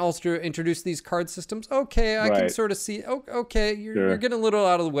 Then also introduce these card systems. Okay, I can sort of see. Okay, you're getting a little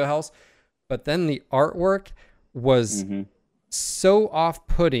out of the wheelhouse, but then the artwork was. So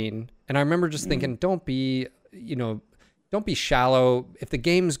off-putting, and I remember just thinking, don't be shallow. If the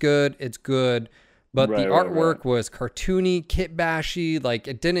game's good, it's good, but the artwork was cartoony, kit bashy, like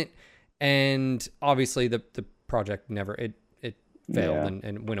it didn't. And obviously, the project never it failed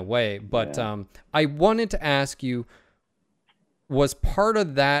and went away. But I wanted to ask you, was part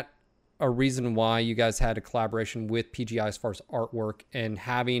of that a reason why you guys had a collaboration with PGI as far as artwork and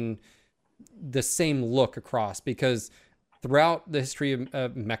having the same look across? Because throughout the history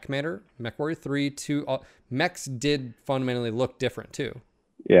of Mech Commander, MechWarrior 3, 2, mechs did fundamentally look different too.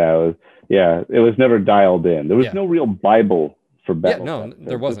 Yeah, it was never dialed in. There was no real Bible for battle. Yeah, no,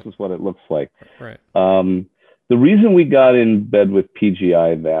 there wasn't. This is what it looks like. Right. The reason we got in bed with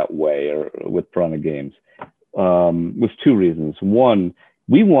PGI that way, or with Piranha Games, was two reasons. One,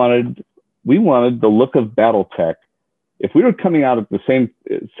 we wanted the look of BattleTech. If we were coming out at the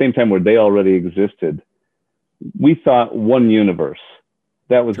same time where they already existed, we thought one universe.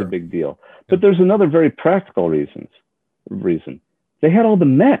 That was a big deal. But there's another very practical reason. They had all the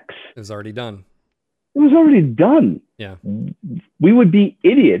mechs. It was already done. It was already done. Yeah. We would be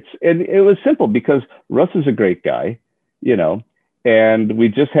idiots. And it was simple because Russ is a great guy, and we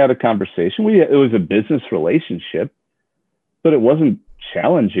just had a conversation. It was a business relationship, but it wasn't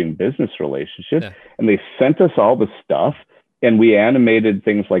challenging business relationship. Yeah. And they sent us all the stuff. And we animated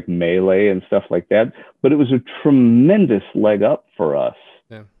things like Melee and stuff like that. But it was a tremendous leg up for us,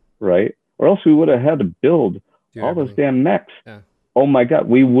 right? Or else we would have had to build all those damn mechs. Yeah. Oh, my God.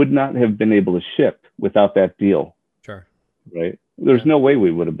 We would not have been able to ship without that deal. Sure. Right? There's no way we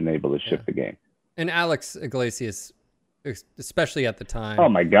would have been able to ship the game. And Alex Iglesias, especially at the time. Oh,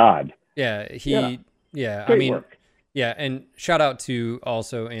 my God. Yeah. Great work. Yeah, and shout out to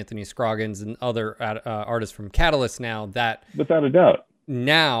also Anthony Scroggins and other artists from Catalyst now that... Without a doubt.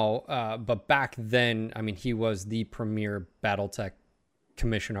 Now, but back then, I mean, he was the premier BattleTech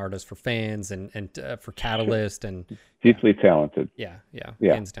commission artist for fans and for Catalyst. And deeply talented. Yeah,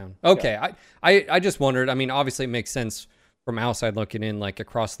 hands down. Okay, yeah. I just wondered, I mean, obviously it makes sense from outside looking in, like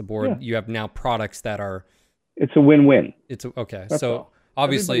across the board, you have now products that are... It's a win-win. Okay, so all.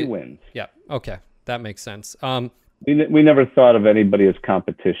 Obviously... Everybody wins. Yeah, okay, that makes sense. We never thought of anybody as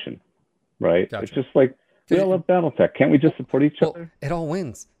competition, right? Gotcha. It's just like, we all love BattleTech. Can't we just support each other? It all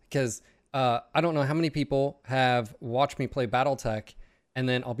wins because I don't know how many people have watched me play BattleTech, and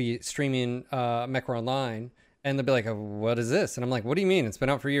then I'll be streaming MechWarrior Online, and they'll be like, oh, what is this? And I'm like, what do you mean? It's been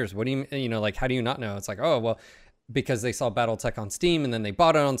out for years. What do you like, how do you not know? It's like, oh, well, because they saw BattleTech on Steam, and then they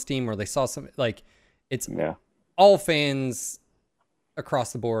bought it on Steam, or they saw some, like, it's all fans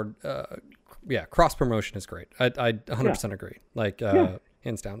across the board. Cross promotion is great. I 100% agree. Like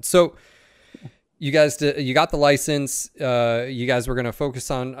hands down. So you guys you got the license. You guys were going to focus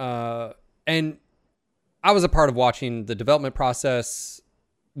on, and I was a part of watching the development process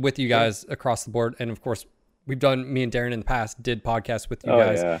with you guys across the board. And of course, me and Darren in the past did podcasts with you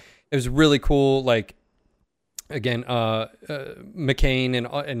guys. Yeah. It was really cool. Like, again, McCain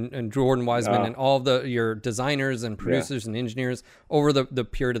and Jordan Wiseman and all of your designers and producers and engineers over the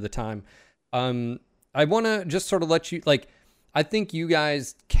period of the time. I want to just sort of let you, like, I think you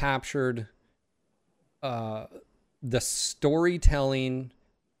guys captured the storytelling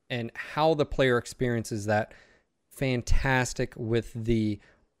and how the player experiences that fantastic with the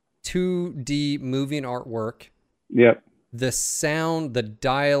 2D moving artwork. Yep. The sound, the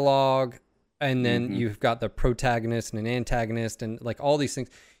dialogue, and then you've got the protagonist and an antagonist and like all these things.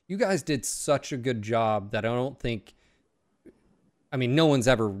 You guys did such a good job that I don't think, I mean, no one's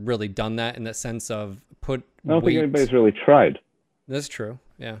ever really done that in the sense of I don't think anybody's really tried. That's true.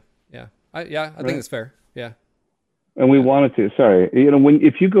 Yeah. Yeah. I think it's fair. Yeah. And we wanted to,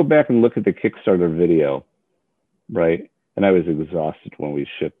 if you go back and look at the Kickstarter video, right? And I was exhausted when we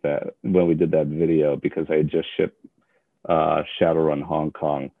did that video because I had just shipped Shadowrun Hong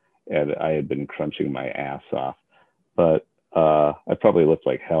Kong and I had been crunching my ass off, but I probably looked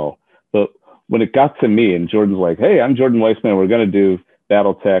like hell. But when it got to me and Jordan's like, "Hey, I'm Jordan Weissman. We're going to do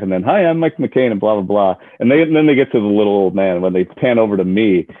BattleTech." And then, "Hi, I'm Mike McCain," and blah, blah, blah. And then they get to the little old man. When they pan over to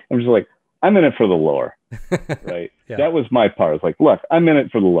me, I'm just like, I'm in it for the lore, right? Yeah. That was my part. I was like, look, I'm in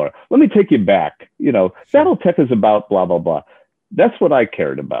it for the lore. Let me take you back. Sure. BattleTech is about blah, blah, blah. That's what I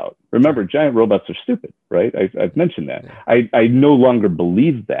cared about. Remember, giant robots are stupid, right? I've mentioned that. Yeah. I no longer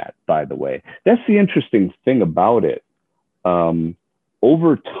believe that, by the way. That's the interesting thing about it.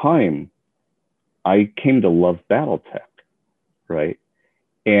 Over time, I came to love BattleTech, right?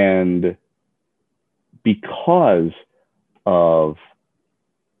 And because of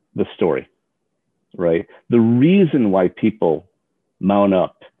the story, right? The reason why people mount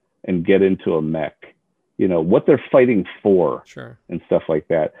up and get into a mech, what they're fighting for, sure, and stuff like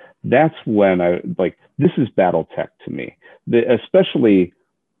that. That's when I like, this is BattleTech to me. Especially,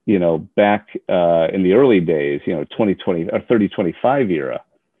 back in the early days, 2020 or 3025 era,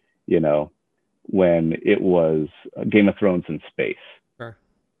 when it was Game of Thrones in space, sure,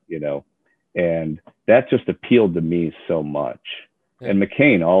 and that just appealed to me so much. Yeah. And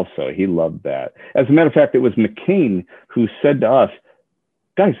McCain also, he loved that. As a matter of fact, it was McCain who said to us,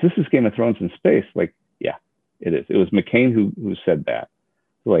 "Guys, this is Game of Thrones in space." Like, yeah, it is. It was McCain who said that.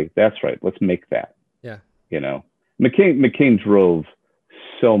 Like, that's right. Let's make that. Yeah. McCain drove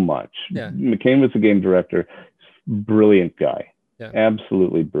so much. Yeah. McCain was the game director. Brilliant guy. Yeah.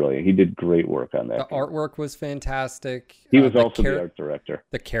 Absolutely brilliant. He did great work on that. The artwork was fantastic. He was also the art director.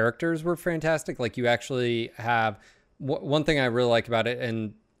 The characters were fantastic. Like, you actually have one thing I really like about it,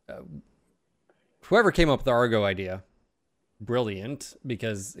 and whoever came up with the Argo idea, brilliant,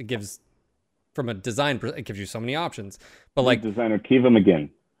 because it gives, from a design, it gives you so many options. But like designer Kiva McGinn,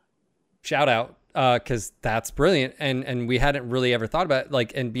 shout out, because that's brilliant, and we hadn't really ever thought about it,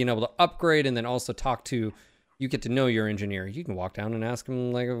 like, and being able to upgrade and then also talk to. You get to know your engineer. You can walk down and ask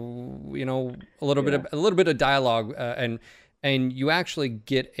him, like, a little bit of dialogue, and you actually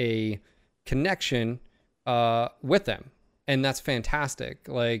get a connection with them, and that's fantastic.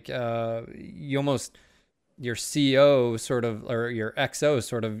 Like, your CO sort of, or your XO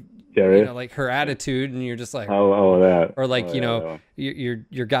sort of, like her attitude, and you're just like, that, or like,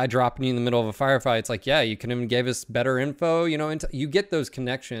 your guy dropping you in the middle of a firefight. It's like, yeah, you could have gave us better info, and you get those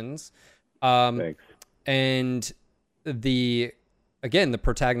connections. Thanks. And the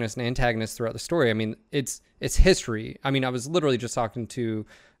protagonist and antagonist throughout the story. I mean, it's history. I mean, I was literally just talking to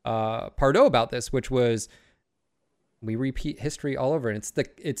Pardo about this, which was, we repeat history all over. And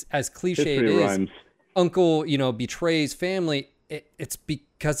it's as cliche history it is. Rhymes. Uncle, betrays family. It's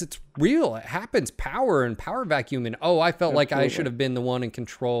because it's real. It happens. Power and power vacuum. And I felt like I should have been the one in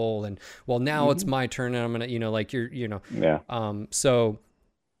control. And well, now it's my turn, and I'm gonna, Yeah. So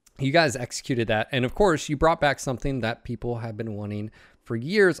you guys executed that. And of course, you brought back something that people have been wanting for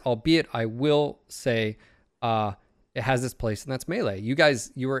years, albeit I will say it has this place, and that's Melee.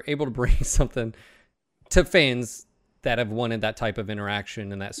 You were able to bring something to fans that have wanted that type of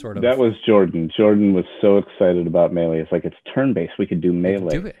interaction and that sort of... That was Jordan. Jordan was so excited about Melee. It's like, it's turn-based. We could do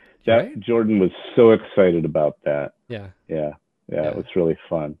Melee. Do it. Right? Jordan was so excited about that. Yeah. Yeah. It was really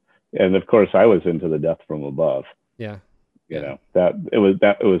fun. And of course, I was into the Death from Above. Yeah. That it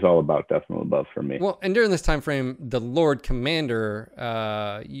was all about Death from Above for me. Well, and during this time frame, the Lord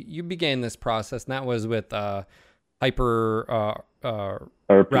Commander, you began this process, and that was with Hyper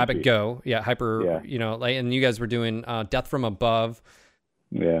Rabbit Go. Hyper. And you guys were doing Death from Above.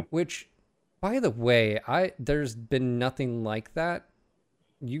 Yeah. Which By the way, there's been nothing like that.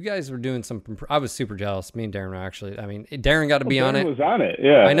 You guys were doing some. I was super jealous. Me and Darren were actually. I mean, Darren got to be on Darren it. was on it.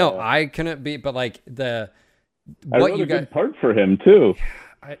 Yeah, I know. I couldn't be, but like I what wrote you a got. good part for him too.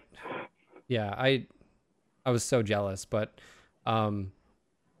 I was so jealous, but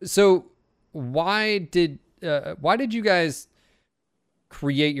so why did you guys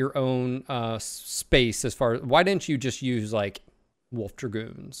create your own space? As far as, why didn't you just use like Wolf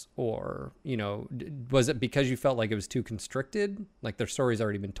Dragoons, or was it because you felt like it was too constricted, like their story's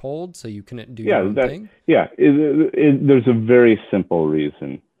already been told, so you couldn't do your own thing? There's a very simple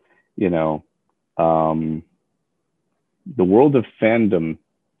reason. The world of fandom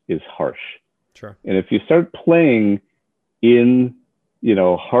is harsh. Sure. And if you start playing in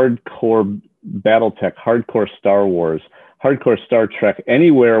hardcore BattleTech, hardcore Star Wars, hardcore Star Trek,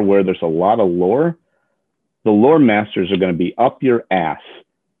 anywhere where there's a lot of lore, the lore masters are going to be up your ass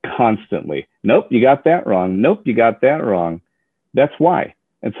constantly. Nope, you got that wrong. Nope, you got that wrong. That's why.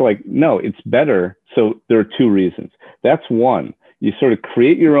 It's like, no, it's better. So there are two reasons. That's one. You sort of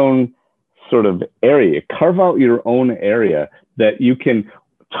create your own sort of area, carve out your own area that you can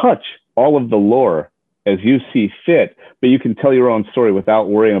touch all of the lore as you see fit, but you can tell your own story without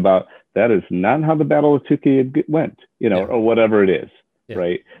worrying about that is not how the Battle of Tukey went, or whatever it is. Yeah.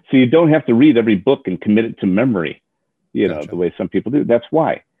 Right. So you don't have to read every book and commit it to memory, Gotcha. The way some people do. That's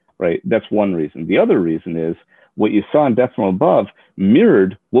why. Right. That's one reason. The other reason is what you saw in Death from Above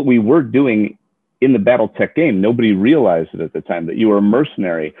mirrored what we were doing in the BattleTech game. Nobody realized it at the time, that you were a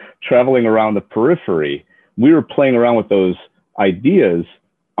mercenary traveling around the periphery. We were playing around with those ideas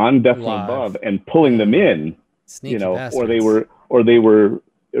on Death from Above and pulling them in, Sneaky or they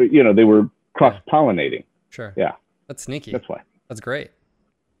were cross-pollinating. Sure. Yeah. That's sneaky. That's why. That's great.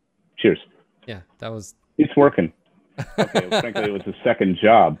 Cheers. Yeah, that was. It's working. Okay, frankly, it was a second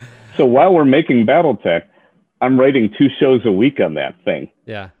job. So while we're making BattleTech, I'm writing 2 shows a week on that thing.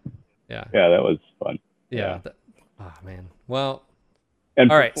 Yeah. Yeah, that was fun. Yeah. Oh man. Well. And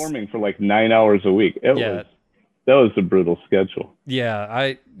performing for like 9 hours a week. That was a brutal schedule. Yeah,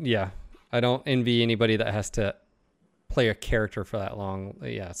 I don't envy anybody that has to play a character for that long.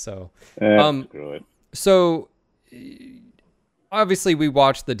 Yeah, so screw it. So obviously we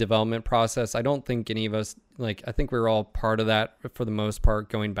watched the development process. I don't think any of us, I think we were all part of that for the most part,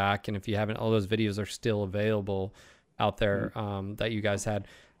 going back. And if you haven't, all those videos are still available out there that you guys had.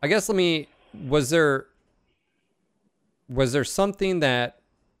 I guess was there something that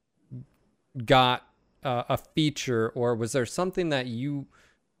got a feature, or was there something that you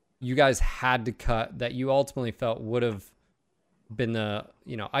guys had to cut that you ultimately felt would have been the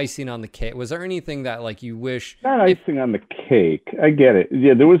icing on the cake? Was there anything that you wish? Not icing on the cake. I get it.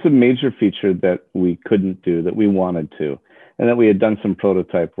 Yeah, there was a major feature that we couldn't do that we wanted to, and that we had done some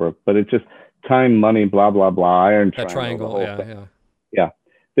prototype work, but it just time, money, blah blah blah, iron triangle. Yeah.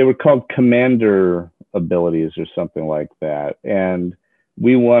 They were called commander abilities or something like that, and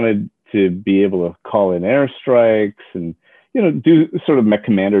we wanted to be able to call in airstrikes and do sort of mech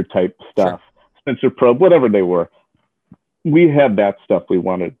commander type stuff. Sure. Spencer Probe, whatever they were. We had that stuff we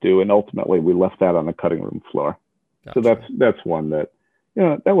wanted to do, and ultimately we left that on the cutting room floor. Gotcha. So that's one that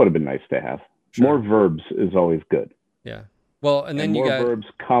that would have been nice to have. Sure. More verbs is always good. Yeah. Well, and then more verbs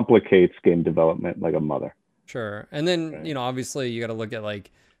complicates game development like a mother. Sure. And then obviously you got to look at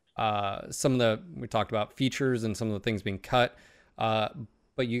some of we talked about features and some of the things being cut.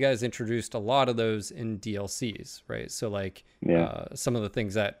 But you guys introduced a lot of those in DLCs, right? So some of the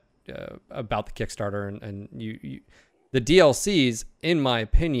things that about the Kickstarter and you the DLCs, in my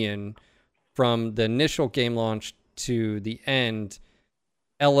opinion, from the initial game launch to the end,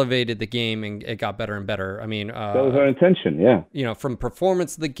 elevated the game and it got better and better. I mean, that was our intention. Yeah. From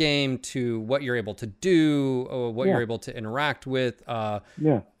performance of the game to what you're able to do, or what you're able to interact with. I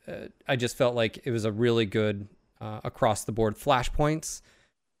just felt like it was a really good across the board. Flashpoints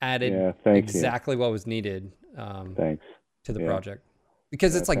added exactly what was needed to the project,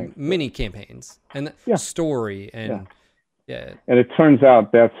 because it's mini campaigns and story and and it turns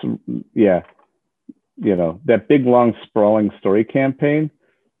out that's that big long sprawling story campaign,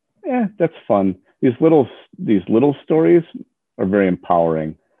 that's fun. These little stories are very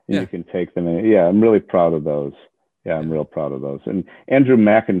empowering, and you can take them in. I'm really proud of those. I'm real proud of those. And Andrew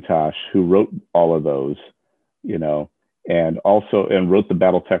McIntosh, who wrote all of those, and wrote the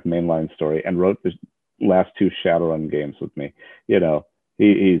BattleTech mainline story and wrote the last 2 Shadowrun games with me.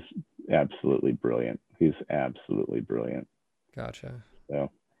 He's absolutely brilliant. He's absolutely brilliant. Gotcha. So,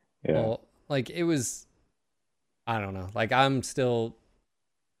 well, it was, I don't know. I'm still.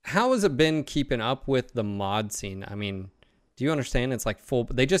 How has it been keeping up with the mod scene? I mean, Do you understand? It's like full.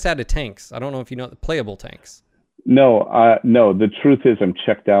 They just added tanks. I don't know if you know the playable tanks. No. The truth is, I'm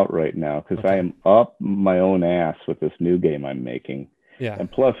checked out right now because I Okay. am up my own ass with this new game I'm making, Yeah.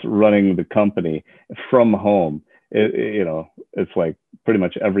 and plus running the company from home. It's like pretty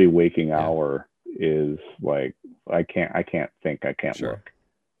much every waking Yeah. hour is like I can't think, I can't Sure. look.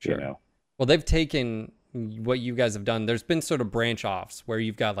 You Sure. know. Well, they've taken what you guys have done. There's been sort of branch offs where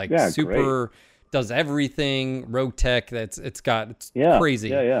you've got like Yeah, great. super does everything, Rogue Tech. It's Yeah, crazy.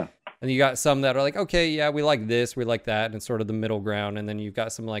 yeah. And you got some that are like, okay, yeah, we like this, we like that, and it's sort of the middle ground. And then you've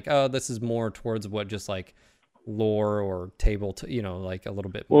got some like, oh, this is more towards what just like lore or table, like a little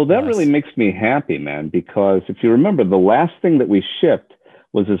bit Well, that less. really makes me happy, man, because if you remember, the last thing that we shipped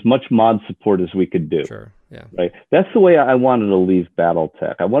was as much mod support as we could do. Sure. Yeah. Right. That's the way I wanted to leave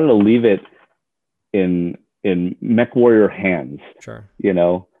BattleTech. I wanted to leave it in MechWarrior hands. Sure.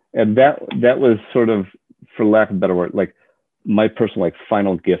 And that was sort of, for lack of a better word, like my personal like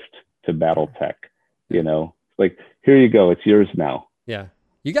final gift to BattleTech. Like, here you go, it's yours now. Yeah.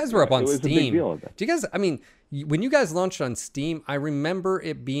 You guys were up on It was Steam. a big deal. Do you guys, I mean, when you guys launched on Steam, I remember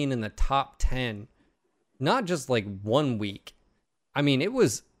it being in the top 10, not just like 1 week. I mean, it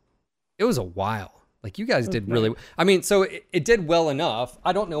was a while. Like you guys did really, I mean, so it did well enough.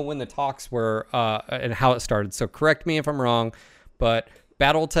 I don't know when the talks were and how it started. So correct me if I'm wrong, but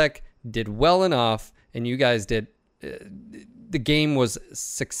BattleTech did well enough and you guys did, the game was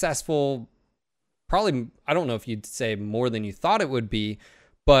successful. Probably, I don't know if you'd say more than you thought it would be,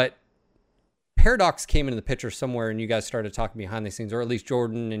 but Paradox came into the picture somewhere and you guys started talking behind the scenes, or at least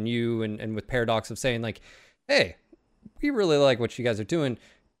Jordan and you and with Paradox of saying like, hey, we really like what you guys are doing.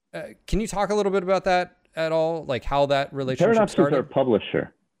 Can you talk a little bit about that at all? Like how that relationship Paradox started? is our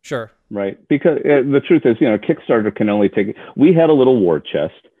publisher. Sure. Right. Because the truth is, Kickstarter can only take, we had a little war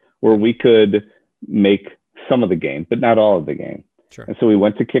chest where we could make some of the game, but not all of the game. Sure. And so we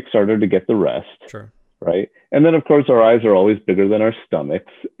went to Kickstarter to get the rest. Sure. Right. And then, of course, our eyes are always bigger than our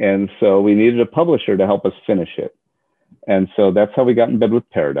stomachs. And so we needed a publisher to help us finish it. And so that's how we got in bed with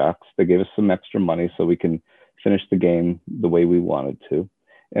Paradox. They gave us some extra money so we can finish the game the way we wanted to.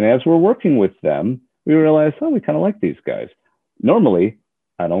 And as we're working with them, we realized, oh, we kind of like these guys. Normally,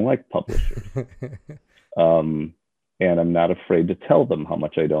 I don't like publishers. And I'm not afraid to tell them how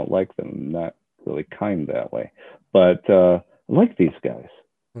much I don't like them. I'm not really kind that way. But I like these guys,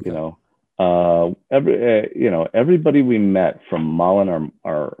 Okay. Everybody we met, from Mullen,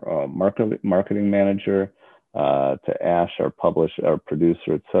 our marketing manager, to Ash, our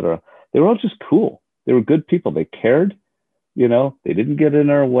producer, etc. They were all just cool. They were good people. They cared. They didn't get in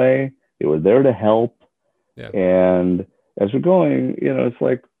our way. They were there to help. Yeah. And as we're going, it's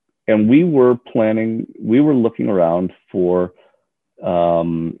like, and we were looking around for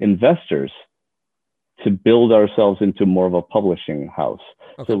investors to build ourselves into more of a publishing house.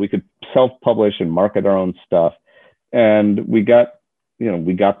 Okay. So we could self-publish and market our own stuff. And we got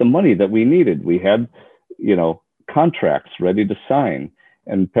the money that we needed. We had, contracts ready to sign.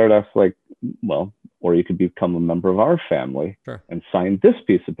 And Paradox, like, well, or you could become a member of our family. Sure. And sign this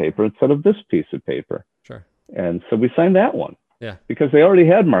piece of paper instead of this piece of paper. Sure. And so we signed that one. Yeah. Because they already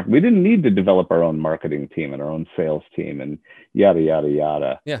had we didn't need to develop our own marketing team and our own sales team and yada, yada,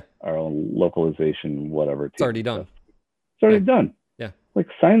 yada. Yeah. Our own localization, whatever. It's already done. It's already done. Yeah. Like,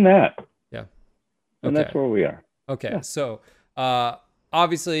 sign that. Yeah. And that's where we are. Okay. Yeah. So,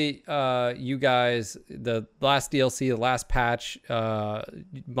 obviously, you guys, the last DLC, the last patch,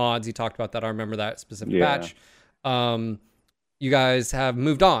 mods, you talked about that. I remember that specific patch. You guys have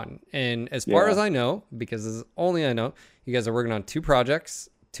moved on. And as far as I know, because this is only I know, you guys are working on 2 projects,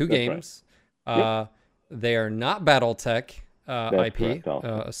 2 games. Right. They are not BattleTech IP.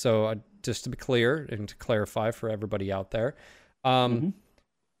 Correct, so just to be clear and to clarify for everybody out there,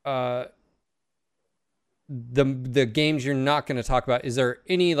 the games you're not going to talk about, is there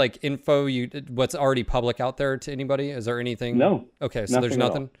any like info what's already public out there to anybody? Is there anything? No. Okay, so there's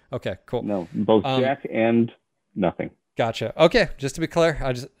nothing. Okay, cool. No, both Jack and nothing. Gotcha. Okay, just to be clear,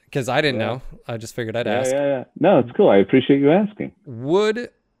 because I didn't know, I just figured I'd ask. Yeah. No, it's cool. I appreciate you asking. Would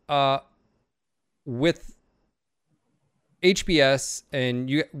with HBS and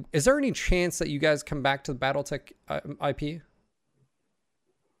you, is there any chance that you guys come back to the BattleTech IP?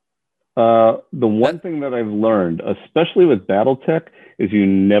 The one thing that I've learned, especially with BattleTech, is you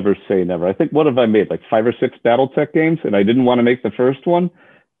never say never. I think, what have I made? Like 5 or 6 BattleTech games, and I didn't want to make the first one.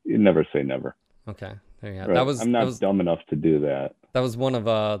 You never say never. Okay. There you go. Right. I'm not dumb enough to do that. That was one of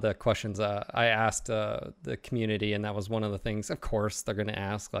the questions I asked the community, and that was one of the things. Of course, they're going to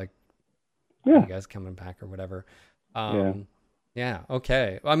ask, like, are you guys coming back or whatever? Yeah.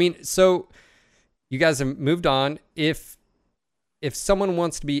 Okay. I mean, so you guys have moved on. If if someone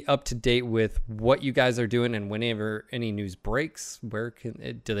wants to be up to date with what you guys are doing and whenever any news breaks, where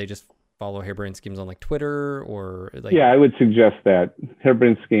do they just follow Harebrained Schemes on like Twitter or like? Yeah, I would suggest that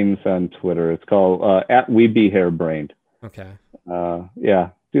Harebrained Schemes on Twitter. It's called at WeBeHarebrained. Okay. Yeah,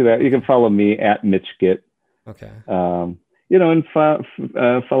 do that. You can follow me at MitchGit. Okay. And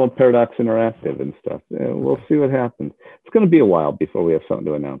follow Paradox Interactive and stuff. We'll see what happens. It's going to be a while before we have something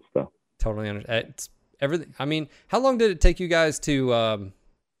to announce, though. Totally understand. It's everything. I mean, how long did it take you guys to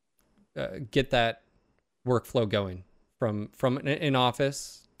get that workflow going from in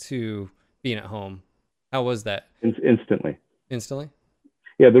office to being at home? How was that? Instantly. Instantly?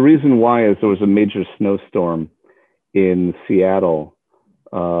 Yeah, the reason why is there was a major snowstorm in Seattle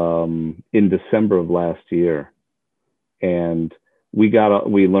in December of last year, and we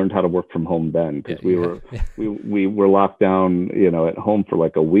learned how to work from home then because we were locked down, at home for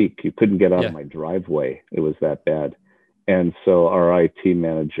like a week. You couldn't get out of my driveway. It was that bad. And so our IT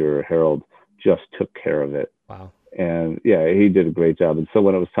manager, Harold, just took care of it. Wow. And he did a great job. And so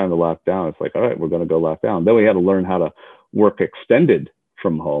when it was time to lock down, it's like, all right, we're going to go lock down. Then we had to learn how to work extended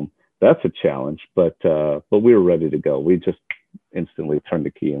from home. That's a challenge, but we were ready to go. We just instantly turned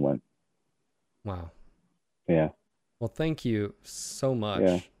the key and went. Wow. Yeah. Well, thank you so much.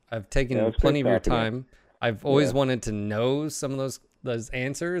 Yeah. I've taken plenty of your time. I've always wanted to know some of those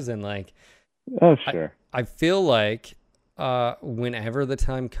answers, and like, oh sure. I feel like whenever the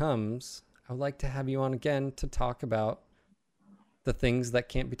time comes, I would like to have you on again to talk about the things that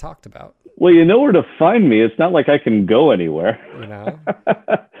can't be talked about. Well, you know where to find me. It's not like I can go anywhere.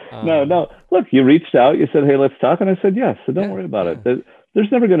 No. Look, you reached out. You said, hey, let's talk. And I said, yes. So don't worry about it.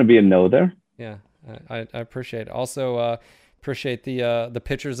 There's never going to be a no there. Yeah, I appreciate it. Also, appreciate the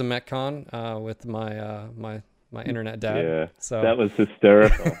pictures of MechCon with my internet dad. Yeah, so that was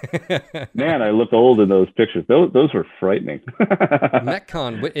hysterical. Man, I look old in those pictures. Those were frightening.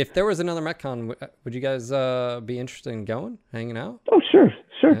 MechCon. If there was another MechCon, would you guys be interested in hanging out? Oh, sure,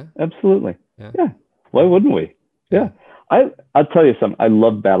 Yeah. Absolutely. Yeah. Why wouldn't we? Yeah. I'll tell you something. I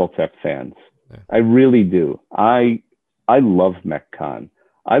love BattleTech fans. Yeah. I really do. I love MechCon.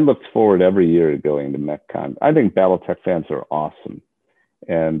 I looked forward every year to going to MechCon. I think BattleTech fans are awesome.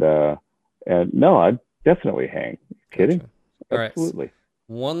 And no, I'd definitely hang. Kidding? Gotcha. All Absolutely. right.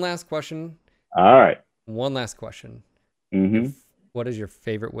 One last question. All right. One last question. Mm-hmm. What is your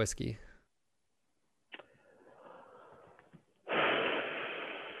favorite whiskey?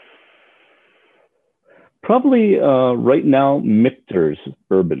 Probably right now, Michter's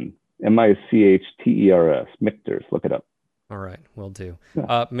bourbon. Michters. Michter's. Look it up. All right, will do.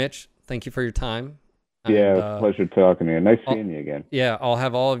 Yeah. Mitch, thank you for your time. Yeah, pleasure talking to you. Nice seeing you again. Yeah, I'll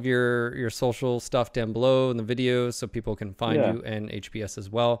have all of your social stuff down below in the videos so people can find you and HBS as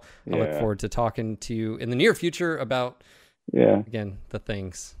well. I look forward to talking to you in the near future about, again, the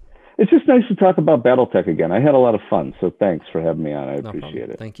things. It's just nice to talk about BattleTech again. I had a lot of fun, so thanks for having me on. I appreciate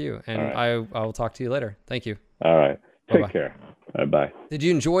it. Thank you. And I will talk to you later. Thank you. All right. Take care. Bye-bye. Did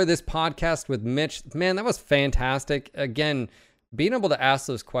you enjoy this podcast with Mitch? Man, that was fantastic. Again, being able to ask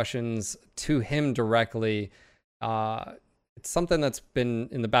those questions to him directly, it's something that's been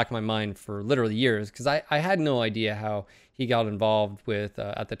in the back of my mind for literally years, because I had no idea how he got involved with,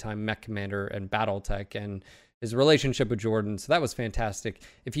 at the time, Mech Commander and BattleTech and his relationship with Jordan. So that was fantastic.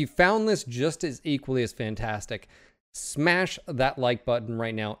 If you found this just as equally as fantastic, smash that like button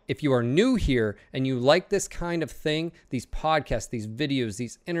right now. If you are new here and you like this kind of thing, these podcasts, these videos,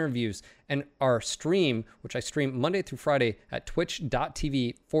 these interviews, and our stream, which I stream Monday through Friday at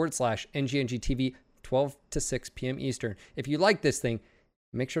twitch.tv/NGNGTV, 12 to 6 p.m. Eastern. If you like this thing,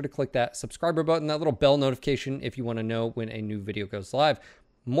 make sure to click that subscriber button, that little bell notification if you want to know when a new video goes live.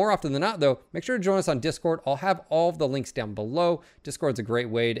 More often than not, though, make sure to join us on Discord. I'll have all of the links down below. Discord's a great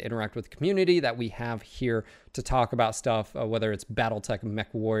way to interact with the community that we have here to talk about stuff, whether it's BattleTech,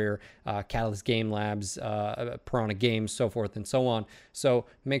 MechWarrior, Catalyst Game Labs, Piranha Games, so forth and so on. So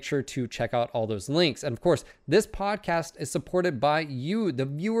make sure to check out all those links. And of course, this podcast is supported by you, the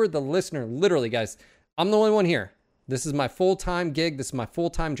viewer, the listener. Literally, guys, I'm the only one here. This is my full-time gig. This is my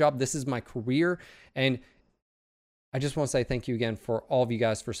full-time job. This is my career. And I just want to say thank you again for all of you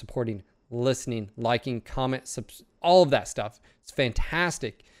guys for supporting, listening, liking, comment, all of that stuff. It's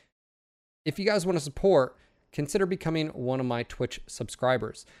fantastic. If you guys want to support, consider becoming one of my Twitch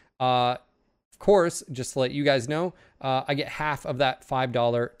subscribers. Of course, just to let you guys know, I get half of that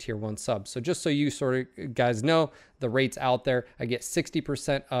 $5 tier 1 sub. So just so you sort of guys know, the rates out there, I get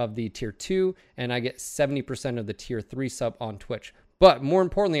 60% of the tier 2 and I get 70% of the tier 3 sub on Twitch. But more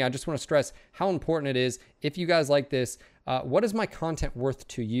importantly, I just want to stress how important it is. If you guys like this, what is my content worth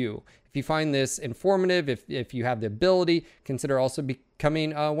to you? If you find this informative, if you have the ability, consider also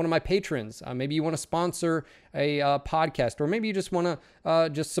becoming one of my patrons. Maybe you want to sponsor a podcast, or maybe you just want to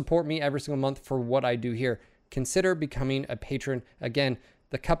just support me every single month for what I do here. Consider becoming a patron. Again,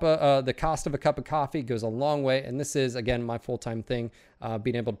 the cost of a cup of coffee goes a long way, and this is, again, my full-time thing,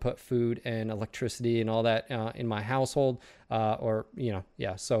 being able to put food and electricity and all that in my household, so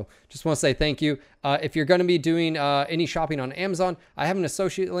just want to say thank you. If you're going to be doing any shopping on Amazon, I have an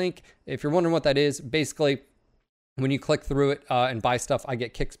associate link. If you're wondering what that is, basically, when you click through it and buy stuff, I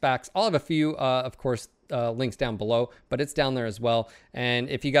get kickbacks. I'll have a few, of course, links down below, but it's down there as well. And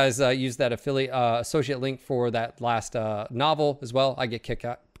if you guys use that affiliate associate link for that last novel as well, I get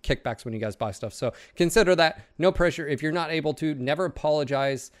kickbacks when you guys buy stuff. So consider that. No pressure. If you're not able to, never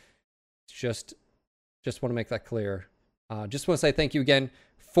apologize. Just want to make that clear. Just want to say thank you again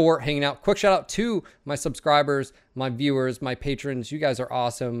for hanging out. Quick shout out to my subscribers, my viewers, my patrons. You guys are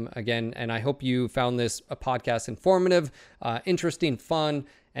awesome again. And I hope you found this podcast informative, interesting, fun.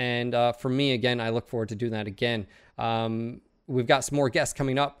 And for me, again, I look forward to doing that again. We've got some more guests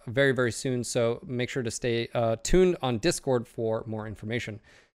coming up very, very soon. So make sure to stay tuned on Discord for more information.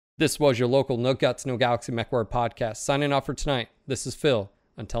 This was your local No Guts, No Galaxy MechWarrior podcast. Signing off for tonight. This is Phil.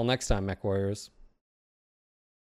 Until next time, Mech Warriors.